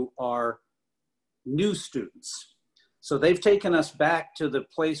to our new students. So they've taken us back to the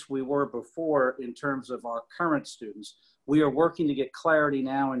place we were before in terms of our current students. We are working to get clarity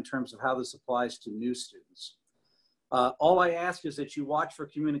now in terms of how this applies to new students. All I ask is that you watch for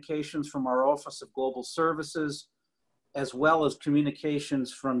communications from our Office of Global Services, as well as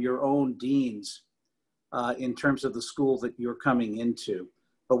communications from your own deans in terms of the school that you're coming into.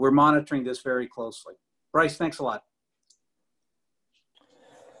 But we're monitoring this very closely. Bryce, thanks a lot.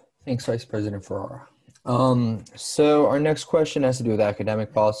 Thanks, Vice President Ferrara. So our next question has to do with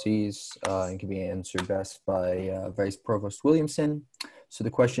academic policies and can be answered best by Vice Provost Williamson. So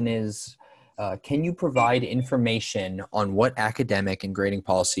the question is, can you provide information on what academic and grading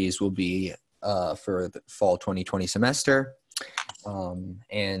policies will be for the fall 2020 semester?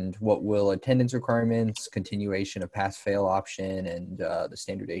 And what will attendance requirements, continuation of pass-fail option, and the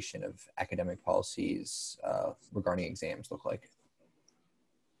standardization of academic policies regarding exams look like?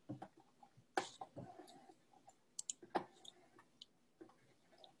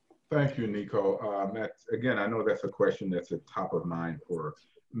 Thank you, Nico. Again, I know that's a question that's at top of mind for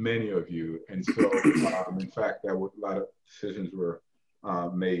many of you. And so, in fact, a lot of decisions were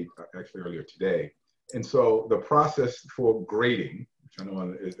made actually earlier today. And so the process for grading, which I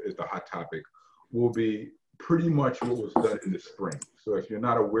know is the hot topic, will be pretty much what was done in the spring. So if you're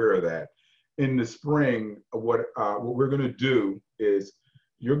not aware of that, in the spring, what we're going to do is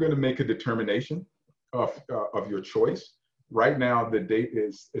you're going to make a determination of your choice. Right now, the date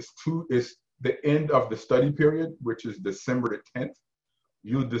is the end of the study period, which is December the 10th.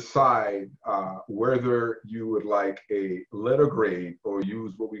 You decide whether you would like a letter grade or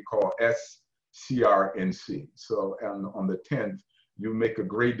use what we call SCRNC. So on the 10th, you make a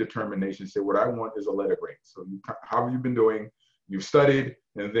grade determination, say what I want is a letter grade. So how have you been doing? You've studied,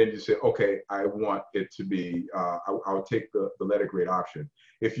 and then you say, okay, I want it to be, I'll take the letter grade option.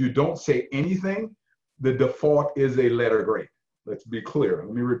 If you don't say anything, the default is a letter grade. Let's be clear.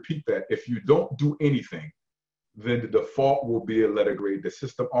 Let me repeat that. If you don't do anything, then the default will be a letter grade. The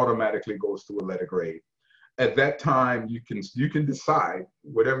system automatically goes to a letter grade. At that time, you can decide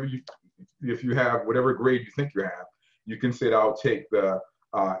if you have whatever grade you think you have, you can say, I'll take the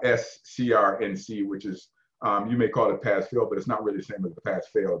SCRNC, which is, you may call it pass-fail, but it's not really the same as the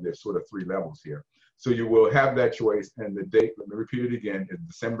pass-fail. There's sort of 3 levels here. So you will have that choice, and the date, let me repeat it again, is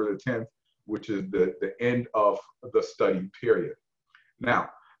December the 10th. which is the end of the study period. Now,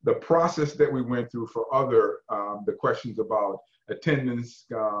 the process that we went through for other, the questions about attendance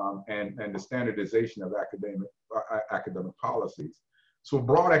and the standardization of academic policies. So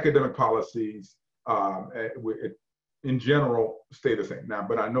broad academic policies in general stay the same. Now,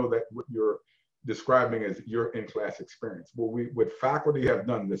 but I know that what you're describing as your in-class experience. What faculty have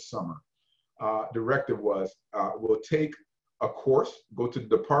done this summer, directive was, we'll take a course, go to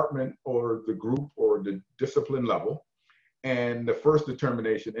the department or the group or the discipline level, and the first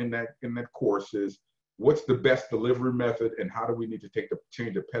determination in that course is what's the best delivery method and how do we need to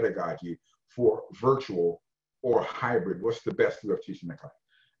change the pedagogy for virtual or hybrid? What's the best way of teaching the class?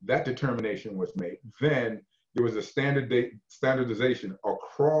 That determination was made. Then there was a standardization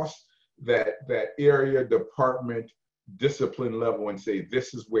across that area, department, discipline level, and say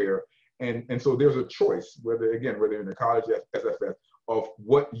this is where, and so there's a choice, whether in the college SFS, of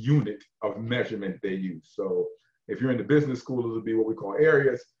what unit of measurement they use. So if you're in the business school, it'll be what we call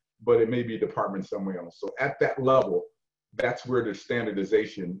areas, but it may be a department somewhere else. So at that level, that's where the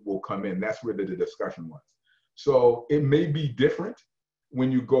standardization will come in. That's where the discussion was. So it may be different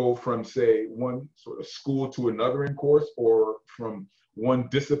when you go from, say, one sort of school to another in course, or from one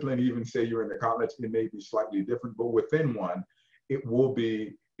discipline, even say you're in the college, it may be slightly different, but within one,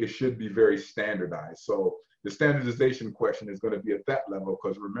 it should be very standardized. So the standardization question is going to be at that level,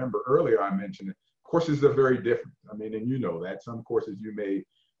 because remember earlier I mentioned it, courses are very different. I mean, and you know that some courses you may,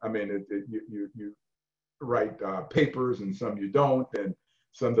 you write papers and some you don't, and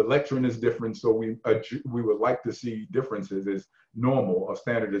some the lecturing is different. So we would like to see differences as normal, a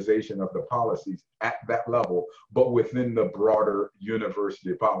standardization of the policies at that level, but within the broader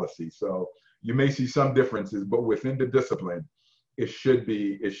university policy. So you may see some differences, but within the discipline, it should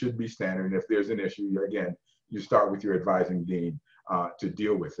be standard. And if there's an issue, again, you start with your advising dean to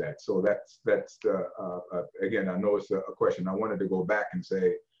deal with that. So that's again, I know it's a question. I wanted to go back and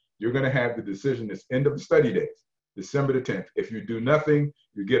say, you're going to have the decision this end of the study days, December the 10th. If you do nothing,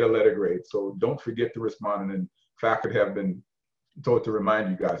 you get a letter grade. So don't forget to respond. And faculty have been told to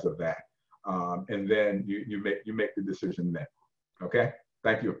remind you guys of that. And then you make the decision then. Okay,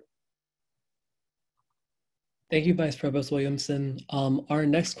 thank you. Thank you, Vice Provost Williamson. Our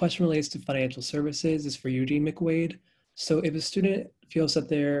next question relates to financial services. Is for you, Dean McWade. So if a student feels that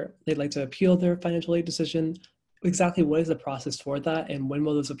they'd like to appeal their financial aid decision, exactly what is the process for that, and when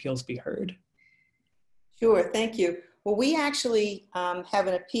will those appeals be heard? Sure, thank you. Well, we actually have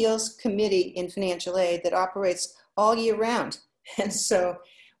an appeals committee in financial aid that operates all year round. And so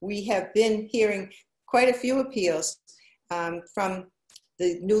we have been hearing quite a few appeals from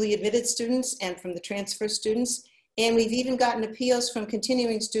the newly admitted students and from the transfer students. And we've even gotten appeals from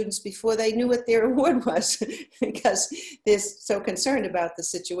continuing students before they knew what their award was because they're so concerned about the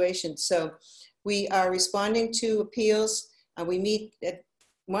situation. So we are responding to appeals. We meet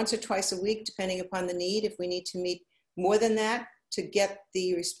once or twice a week, depending upon the need. If we need to meet more than that to get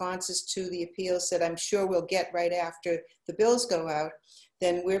the responses to the appeals that I'm sure we'll get right after the bills go out,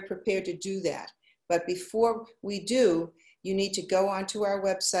 then we're prepared to do that. But before we do, you need to go onto our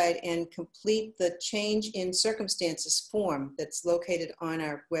website and complete the change in circumstances form that's located on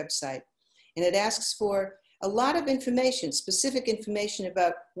our website. And it asks for a lot of information, specific information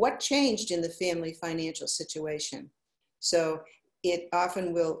about what changed in the family financial situation. So it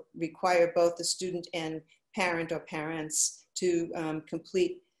often will require both the student and parent or parents to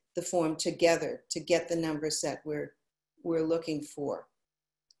complete the form together to get the numbers that we're looking for.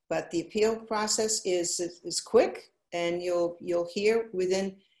 But the appeal process is quick, and you'll hear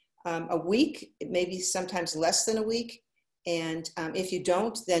within a week, maybe sometimes less than a week. And if you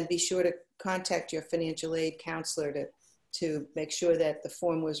don't, then be sure to contact your financial aid counselor to make sure that the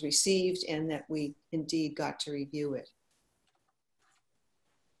form was received and that we indeed got to review it.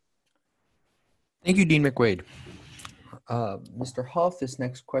 Thank you, Dean McWade. Mr. Huff, this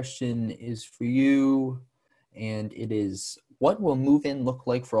next question is for you, and it is, what will move-in look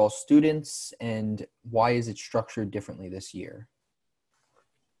like for all students, and why is it structured differently this year?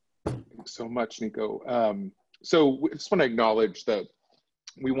 Thanks so much, Nico. So we just want to acknowledge that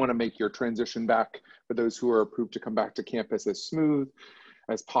we want to make your transition back for those who are approved to come back to campus as smooth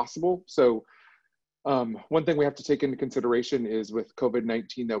as possible. So one thing we have to take into consideration is with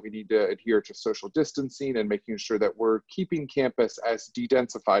COVID-19 that we need to adhere to social distancing and making sure that we're keeping campus as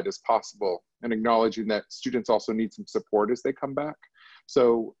de-densified as possible, and acknowledging that students also need some support as they come back.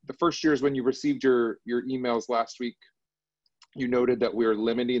 So the first years when you received your emails last week, you noted that we're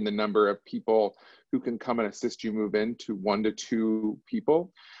limiting the number of people who can come and assist you move in to 1 to 2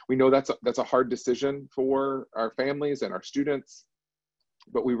 people. We know that's a hard decision for our families and our students.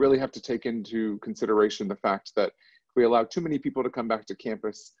 But we really have to take into consideration the fact that if we allow too many people to come back to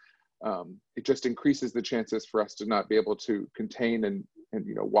campus, it just increases the chances for us to not be able to contain and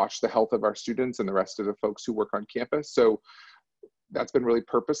watch the health of our students and the rest of the folks who work on campus. So that's been really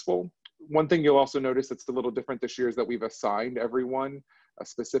purposeful. One thing you'll also notice that's a little different this year is that we've assigned everyone a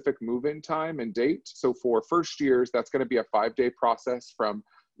specific move-in time and date. So for first years, that's going to be a 5-day process from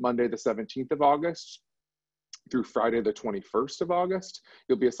Monday the 17th of August through Friday the 21st of August.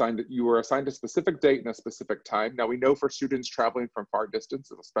 You are assigned a specific date and a specific time. Now we know for students traveling from far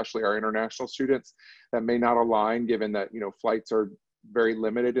distances, especially our international students, that may not align given that flights are very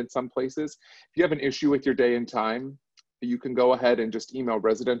limited in some places. If you have an issue with your day and time, you can go ahead and just email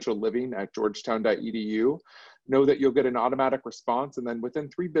residentialliving@georgetown.edu. Know that you'll get an automatic response, and then within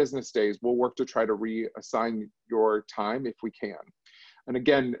 3 business days, we'll work to try to reassign your time if we can. And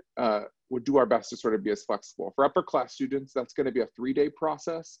again, we'll do our best to sort of be as flexible. For upper class students, that's going to be a 3-day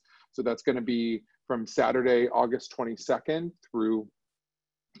process. So that's going to be from Saturday, August 22nd through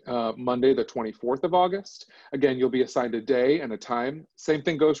Monday, the 24th of August. Again, you'll be assigned a day and a time. Same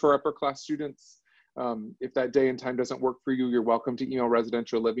thing goes for upper class students. If that day and time doesn't work for you, you're welcome to email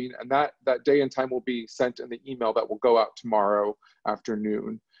Residential Living, and that day and time will be sent in the email that will go out tomorrow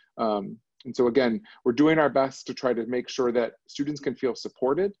afternoon. And so again, we're doing our best to try to make sure that students can feel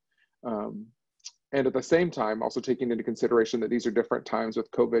supported. And at the same time, also taking into consideration that these are different times with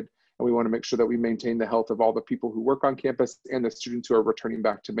COVID, and we want to make sure that we maintain the health of all the people who work on campus and the students who are returning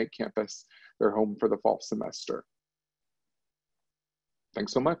back to make campus their home for the fall semester.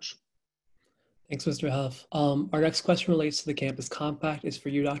 Thanks so much. Thanks, Mr. Huff. Our next question relates to the Campus Compact. It's for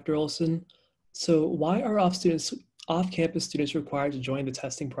you, Dr. Olson. So why are off-campus students required to join the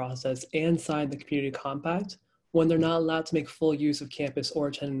testing process and sign the Community Compact when they're not allowed to make full use of campus or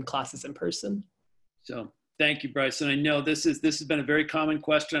attend classes in person? So thank you, Bryce. And I know this has been a very common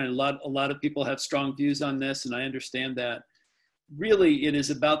question, and a lot of people have strong views on this, and I understand that. Really, it is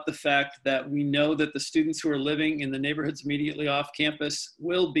about the fact that we know that the students who are living in the neighborhoods immediately off campus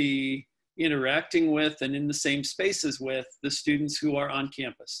will be interacting with and in the same spaces with the students who are on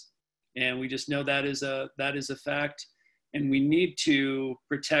campus. And we just know that is a fact. And we need to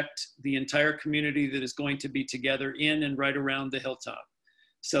protect the entire community that is going to be together in and right around the hilltop.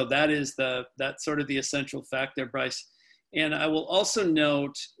 So that's sort of the essential fact there, Bryce. And I will also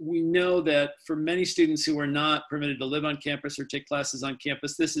note, we know that for many students who are not permitted to live on campus or take classes on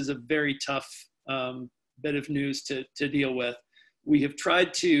campus, this is a very tough bit of news to deal with. We have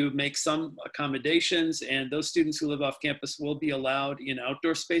tried to make some accommodations, and those students who live off campus will be allowed in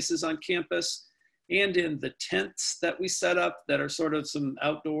outdoor spaces on campus and in the tents that we set up that are sort of some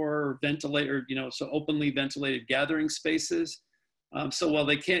outdoor ventilator, so openly ventilated gathering spaces. So while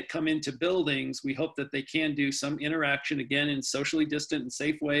they can't come into buildings, we hope that they can do some interaction, again, in socially distant and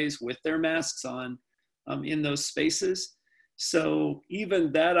safe ways with their masks on in those spaces. So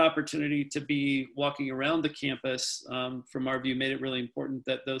even that opportunity to be walking around the campus, from our view, made it really important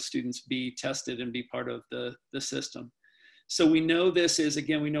that those students be tested and be part of the system. So we know this is,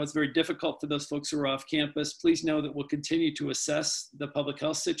 again, we know it's very difficult for those folks who are off campus. Please know that we'll continue to assess the public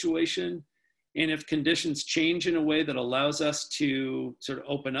health situation. And if conditions change in a way that allows us to sort of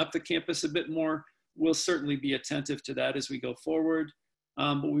open up the campus a bit more, we'll certainly be attentive to that as we go forward.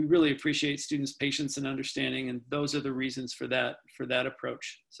 But we really appreciate students' patience and understanding, and those are the reasons for that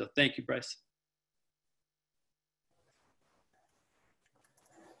approach. So thank you, Bryce.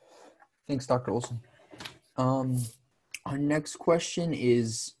 Thanks, Dr. Olson. Our next question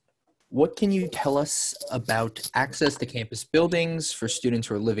is, what can you tell us about access to campus buildings for students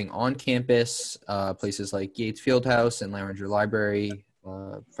who are living on campus, places like Yates Fieldhouse and Larringer Library?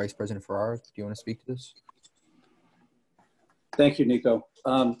 Vice President Ferrara, do you want to speak to this? Thank you, Nico.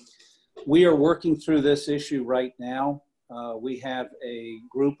 We are working through this issue right now. We have a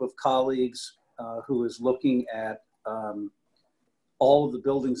group of colleagues who is looking at all of the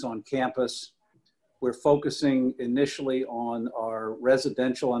buildings on campus. We're focusing initially on our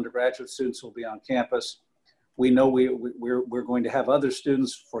residential undergraduate students who will be on campus. We know we're going to have other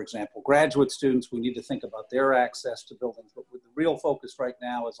students, for example, graduate students. We need to think about their access to buildings, but the real focus right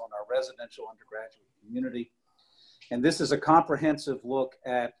now is on our residential undergraduate community. And this is a comprehensive look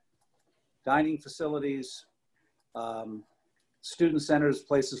at dining facilities, student centers,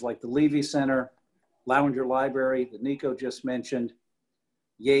 places like the Levy Center, Larringer Library that Nico just mentioned,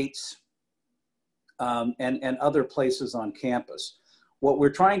 Yates, and other places on campus. What we're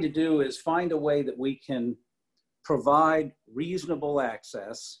trying to do is find a way that we can provide reasonable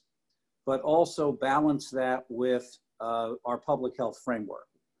access, but also balance that with our public health framework.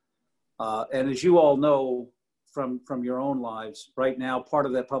 And as you all know, from your own lives. Right now, part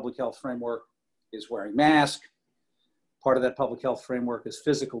of that public health framework is wearing masks. Part of that public health framework is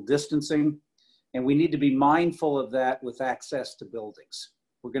physical distancing. And we need to be mindful of that with access to buildings.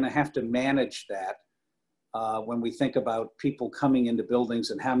 We're going to have to manage that when we think about people coming into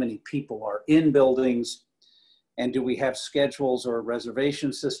buildings and how many people are in buildings. And do we have schedules or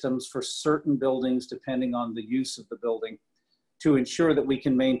reservation systems for certain buildings depending on the use of the building to ensure that we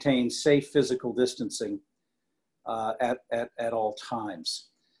can maintain safe physical distancing at all times.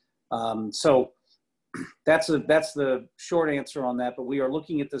 So that's the short answer on that, but we are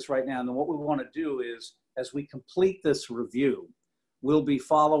looking at this right now. And what we want to do is, as we complete this review, we'll be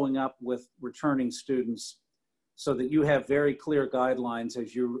following up with returning students so that you have very clear guidelines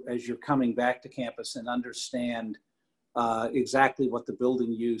as you're coming back to campus and understand exactly what the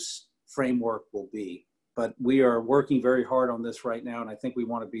building use framework will be. But we are working very hard on this right now, and I think we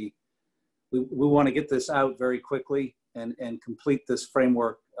want to get this out very quickly and complete this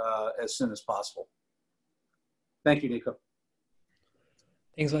framework as soon as possible. Thank you, Nico.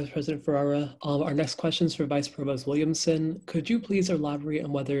 Thanks, Vice President Ferrara. Our next question is for Vice Provost Williamson. Could you please elaborate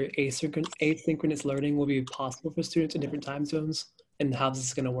on whether asynchronous learning will be possible for students in different time zones and how this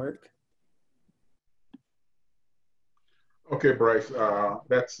is going to work? Okay, Bryce,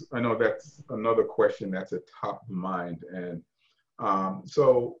 I know that's another question that's at top of mind. And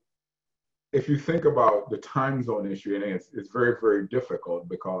so if you think about the time zone issue, and it's very, very difficult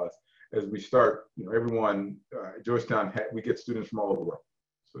because as we start, everyone, Georgetown, we get students from all over the world.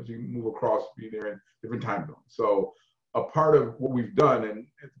 So as you move across, they're in different time zones. So a part of what we've done, and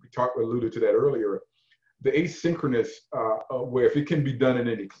we alluded to that earlier, the asynchronous, where if it can be done in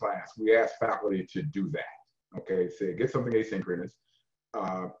any class, we ask faculty to do that. Okay, so get something asynchronous.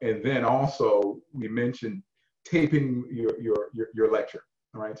 And then also we mentioned taping your lecture.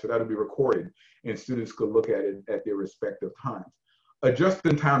 All right, so that'll be recorded and students could look at it at their respective times.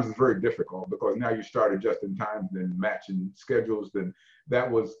 Adjusting times is very difficult because now you start adjusting times and matching schedules. Then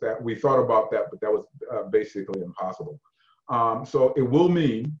we thought about that, but that was basically impossible. So it will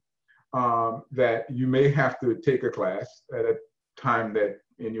mean that you may have to take a class at a time that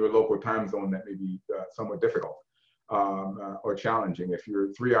in your local time zone that may be somewhat difficult or challenging. If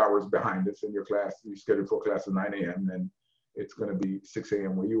you're 3 hours behind us in your class, you scheduled for a class at 9 a.m., then it's going to be 6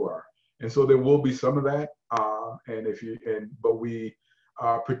 a.m. where you are. And so there will be some of that. But we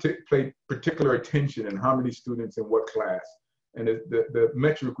pay particular attention in how many students in what class. And the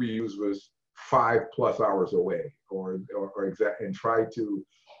metric we used was 5+ hours away or exact, and try to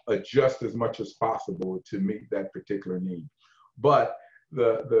adjust as much as possible to meet that particular need. But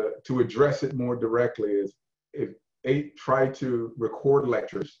to address it more directly is try to record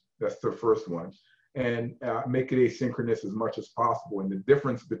lectures. That's the first one, and make it asynchronous as much as possible. And the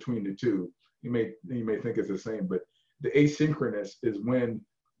difference between the two, you may think it's the same, but the asynchronous is when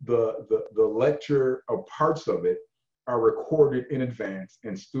the lecture or parts of it are recorded in advance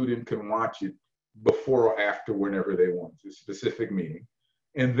and student can watch it before or after whenever they want. It's a specific meeting.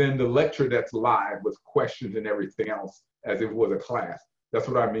 And then the lecture that's live with questions and everything else as if it was a class. That's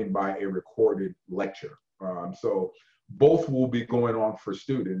what I mean by a recorded lecture. So both will be going on for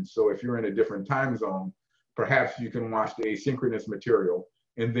students. So if you're in a different time zone, perhaps you can watch the asynchronous material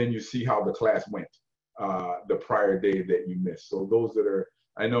and then you see how the class went the prior day that you missed. So those that are,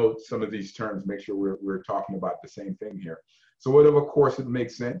 I know some of these terms, make sure we're talking about the same thing here. So whatever course it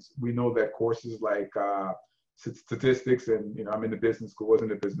makes sense, we know that courses like statistics and, I'm in the business school, was in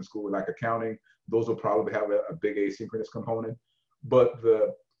the business school, like accounting, those will probably have a big asynchronous component. But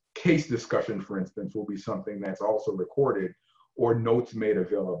the case discussion, for instance, will be something that's also recorded or notes made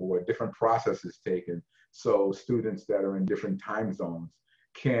available or different processes taken. So students that are in different time zones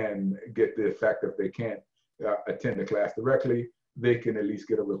can get the effect if they can't attend the class directly, they can at least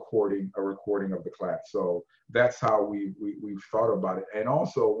get a recording of the class. So that's how we've thought about it. And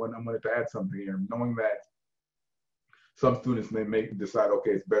also, when I'm going to add something here, knowing that some students may decide,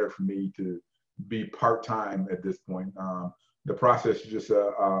 okay, it's better for me to be part-time at this point. The process is just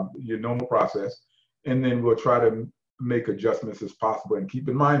your normal process. And then we'll try to make adjustments as possible. And keep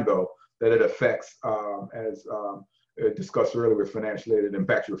in mind, though, that it affects, as discussed earlier with financial aid, it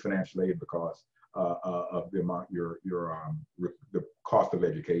impacts your financial aid because of the amount, the cost of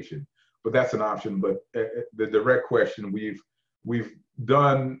education. But that's an option. But the direct question, we've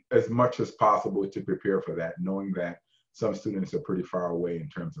done as much as possible to prepare for that, knowing that some students are pretty far away in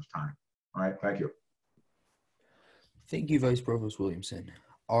terms of time. All right, thank you. Thank you, Vice Provost Williamson.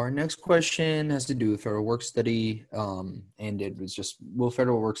 Our next question has to do with federal work study, and it was just, will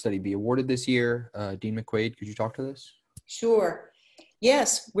federal work study be awarded this year? Dean McQuaid, could you talk to this? Sure.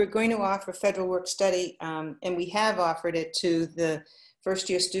 Yes, we're going to offer federal work study, and we have offered it to the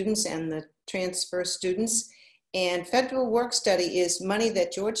first-year students and the transfer students. And federal work study is money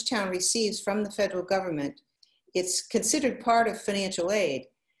that Georgetown receives from the federal government. It's considered part of financial aid.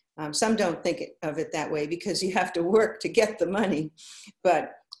 Some don't think of it that way because you have to work to get the money,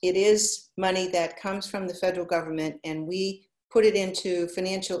 but it is money that comes from the federal government, and we put it into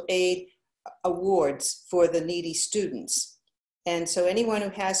financial aid awards for the needy students. And so anyone who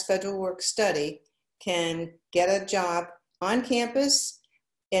has federal work study can get a job on campus,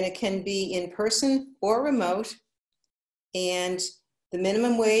 and it can be in person or remote. And the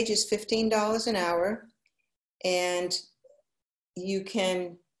minimum wage is $15 an hour. And you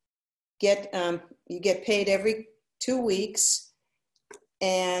can get, you get paid every 2 weeks.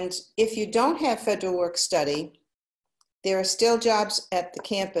 And if you don't have federal work study, there are still jobs at the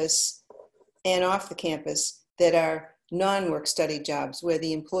campus and off the campus that are non-work study jobs where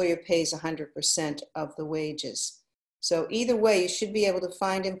the employer pays 100% of the wages. So either way, you should be able to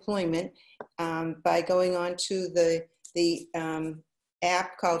find employment by going on to the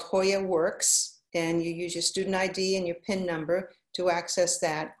app called Hoya Works, and you use your student ID and your PIN number to access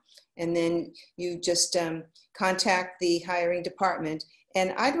that. And then you just contact the hiring department.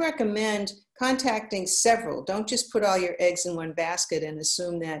 And I'd recommend contacting several. Don't just put all your eggs in one basket and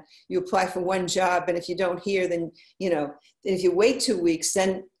assume that you apply for one job, and if you don't hear, then, you know, if you wait 2 weeks,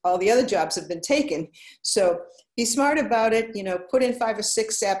 then all the other jobs have been taken. So be smart about it, you know, put in 5 or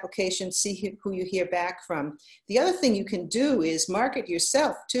 6 applications, see who you hear back from. The other thing you can do is market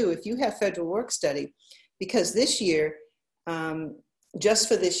yourself too, if you have federal work study, because this year, just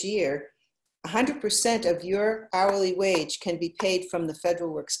for this year, 100% of your hourly wage can be paid from the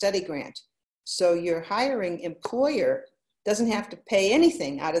federal work study grant. So your hiring employer doesn't have to pay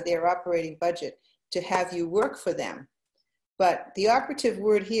anything out of their operating budget to have you work for them. But the operative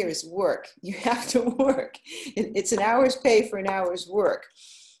word here is work. You have to work. It's an hour's pay for an hour's work,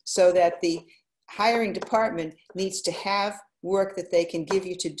 so that the hiring department needs to have work that they can give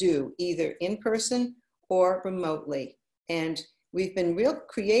you to do, either in person or remotely. And we've been real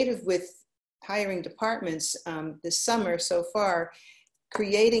creative with hiring departments this summer so far,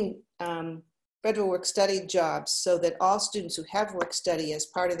 creating federal work study jobs so that all students who have work study as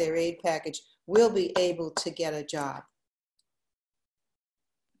part of their aid package will be able to get a job.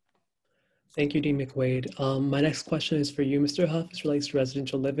 Thank you, Dean McWade. My next question is for you, Mr. Huff. This relates to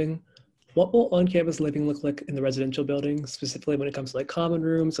residential living. What will on-campus living look like in the residential building, specifically when it comes to like common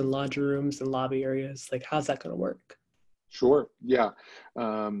rooms and laundry rooms and lobby areas? Like, how's that going to work? Sure, yeah.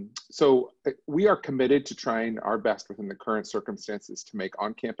 So we are committed to trying our best within the current circumstances to make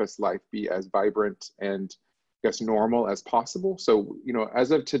on-campus life be as vibrant and, I guess, normal as possible. So, you know,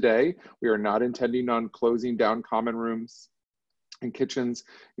 as of today, we are not intending on closing down common rooms and kitchens.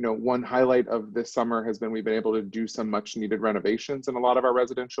 You know, one highlight of this summer has been we've been able to do some much needed renovations in a lot of our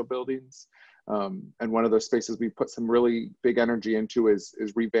residential buildings. And one of those spaces we put some really big energy into is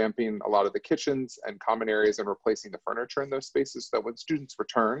revamping a lot of the kitchens and common areas and replacing the furniture in those spaces so that when students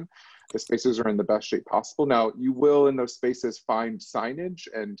return, the spaces are in the best shape possible. Now, you will in those spaces find signage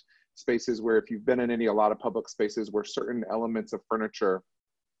and spaces where, if you've been in a lot of public spaces where certain elements of furniture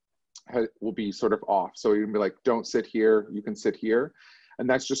will be sort of off. So you can be like, don't sit here, you can sit here. And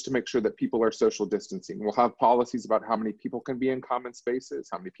that's just to make sure that people are social distancing. We'll have policies about how many people can be in common spaces,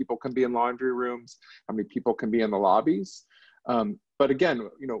 how many people can be in laundry rooms, how many people can be in the lobbies. But again,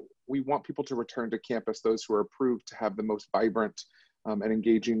 you know, we want people to return to campus, those who are approved to have the most vibrant and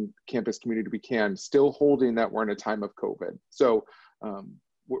engaging campus community we can, still holding that we're in a time of COVID. So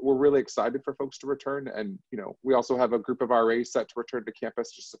we're really excited for folks to return. And, you know, we also have a group of RAs set to return to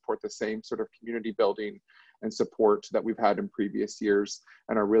campus to support the same sort of community building and support that we've had in previous years,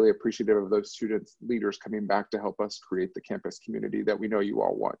 and are really appreciative of those students, leaders coming back to help us create the campus community that we know you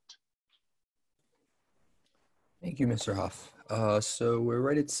all want. Thank you, Mr. Huff. So we're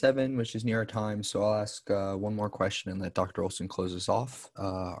right at 7, which is near our time. So I'll ask one more question and let Dr. Olson close us off.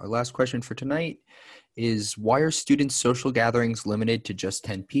 Our last question for tonight is, why are student social gatherings limited to just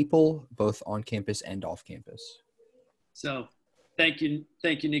 10 people, both on campus and off campus? So thank you,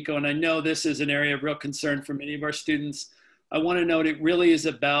 Nico. And I know this is an area of real concern for many of our students. I want to note it really is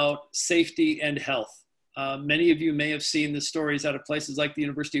about safety and health. Many of you may have seen the stories out of places like the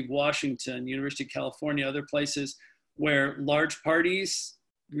University of Washington, University of California, other places where large parties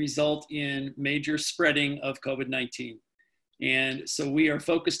result in major spreading of COVID-19. And so we are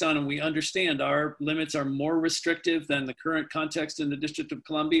focused on, and we understand our limits are more restrictive than the current context in the District of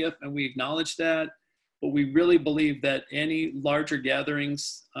Columbia, and we acknowledge that. But we really believe that any larger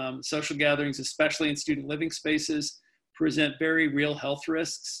gatherings, social gatherings, especially in student living spaces, present very real health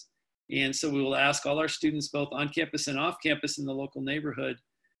risks. And so we will ask all our students, both on campus and off campus in the local neighborhood,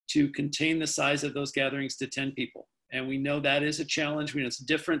 to contain the size of those gatherings to 10 people. And we know that is a challenge. We know it's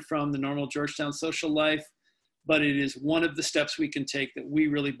different from the normal Georgetown social life, but it is one of the steps we can take that we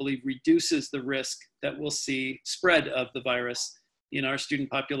really believe reduces the risk that we'll see spread of the virus in our student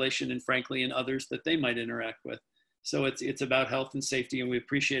population and frankly in others that they might interact with. So it's about health and safety, and we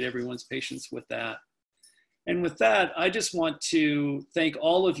appreciate everyone's patience with that. And with that, I just want to thank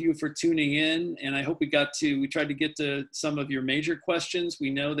all of you for tuning in, and I hope we tried to get to some of your major questions.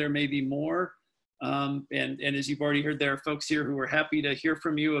 We know there may be more, and as you've already heard, there are folks here who are happy to hear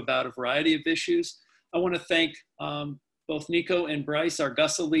from you about a variety of issues. I want to thank both Nico and Bryce, our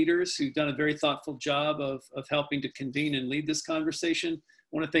GUSA leaders, who've done a very thoughtful job of helping to convene and lead this conversation. I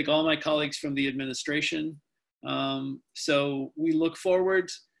want to thank all my colleagues from the administration. So we look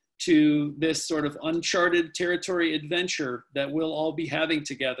forward to this sort of uncharted territory adventure that we'll all be having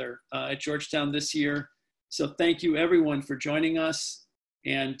together at Georgetown this year. So thank you everyone for joining us,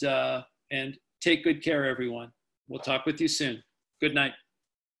 and take good care, everyone. We'll talk with you soon. Good night.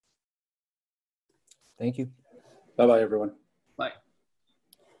 Thank you. Bye-bye, everyone. Bye.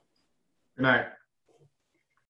 Good night.